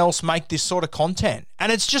anyone else make this sort of content.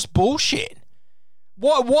 And it's just bullshit.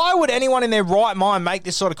 Why would anyone in their right mind make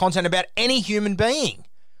this sort of content about any human being?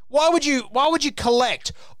 Why would you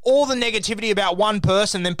collect all the negativity about one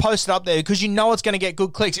person and then post it up there because you know it's going to get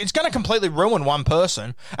good clicks? It's going to completely ruin one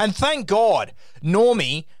person. And thank God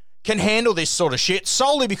Normie can handle this sort of shit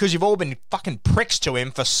solely because you've all been fucking pricks to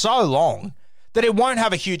him for so long that it won't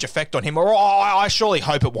have a huge effect on him, or I surely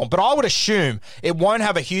hope it won't, but I would assume it won't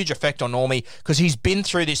have a huge effect on Normie because he's been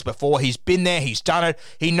through this before. He's been there. He's done it.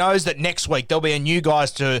 He knows that next week there'll be a new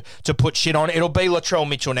guys to put shit on. It'll be Latrell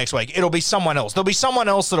Mitchell next week. It'll be someone else. There'll be someone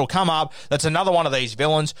else that'll come up that's another one of these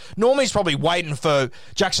villains. Normie's probably waiting for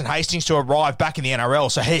Jackson Hastings to arrive back in the NRL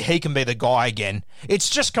so he can be the guy again. It's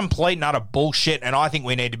just complete and utter bullshit, and I think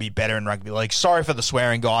we need to be better in rugby league. Sorry for the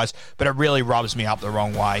swearing, guys, but it really rubs me up the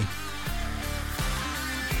wrong way.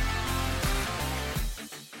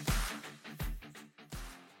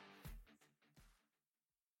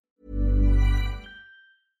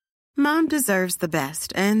 Mom deserves the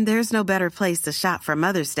best, and there's no better place to shop for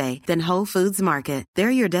Mother's Day than Whole Foods Market. They're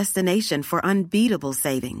your destination for unbeatable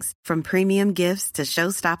savings, from premium gifts to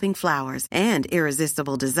show-stopping flowers and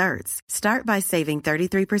irresistible desserts. Start by saving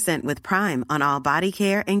 33% with Prime on all body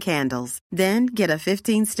care and candles. Then get a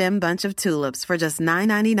 15-stem bunch of tulips for just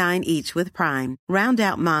 $9.99 each with Prime. Round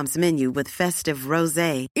out Mom's menu with festive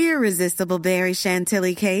rosé, irresistible berry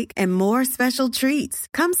chantilly cake, and more special treats.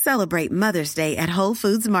 Come celebrate Mother's Day at Whole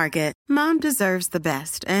Foods Market. Mom deserves the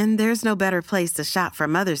best, and there's no better place to shop for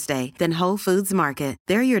Mother's Day than Whole Foods Market.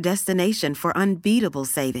 They're your destination for unbeatable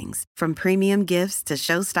savings, from premium gifts to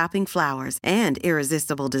show-stopping flowers and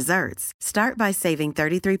irresistible desserts. Start by saving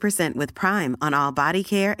 33% with Prime on all body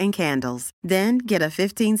care and candles. Then get a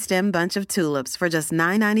 15-stem bunch of tulips for just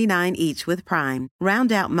 $9.99 each with Prime.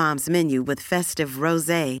 Round out Mom's menu with festive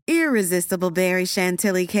rosé, irresistible berry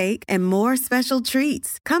chantilly cake, and more special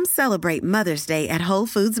treats. Come celebrate Mother's Day at Whole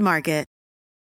Foods Market.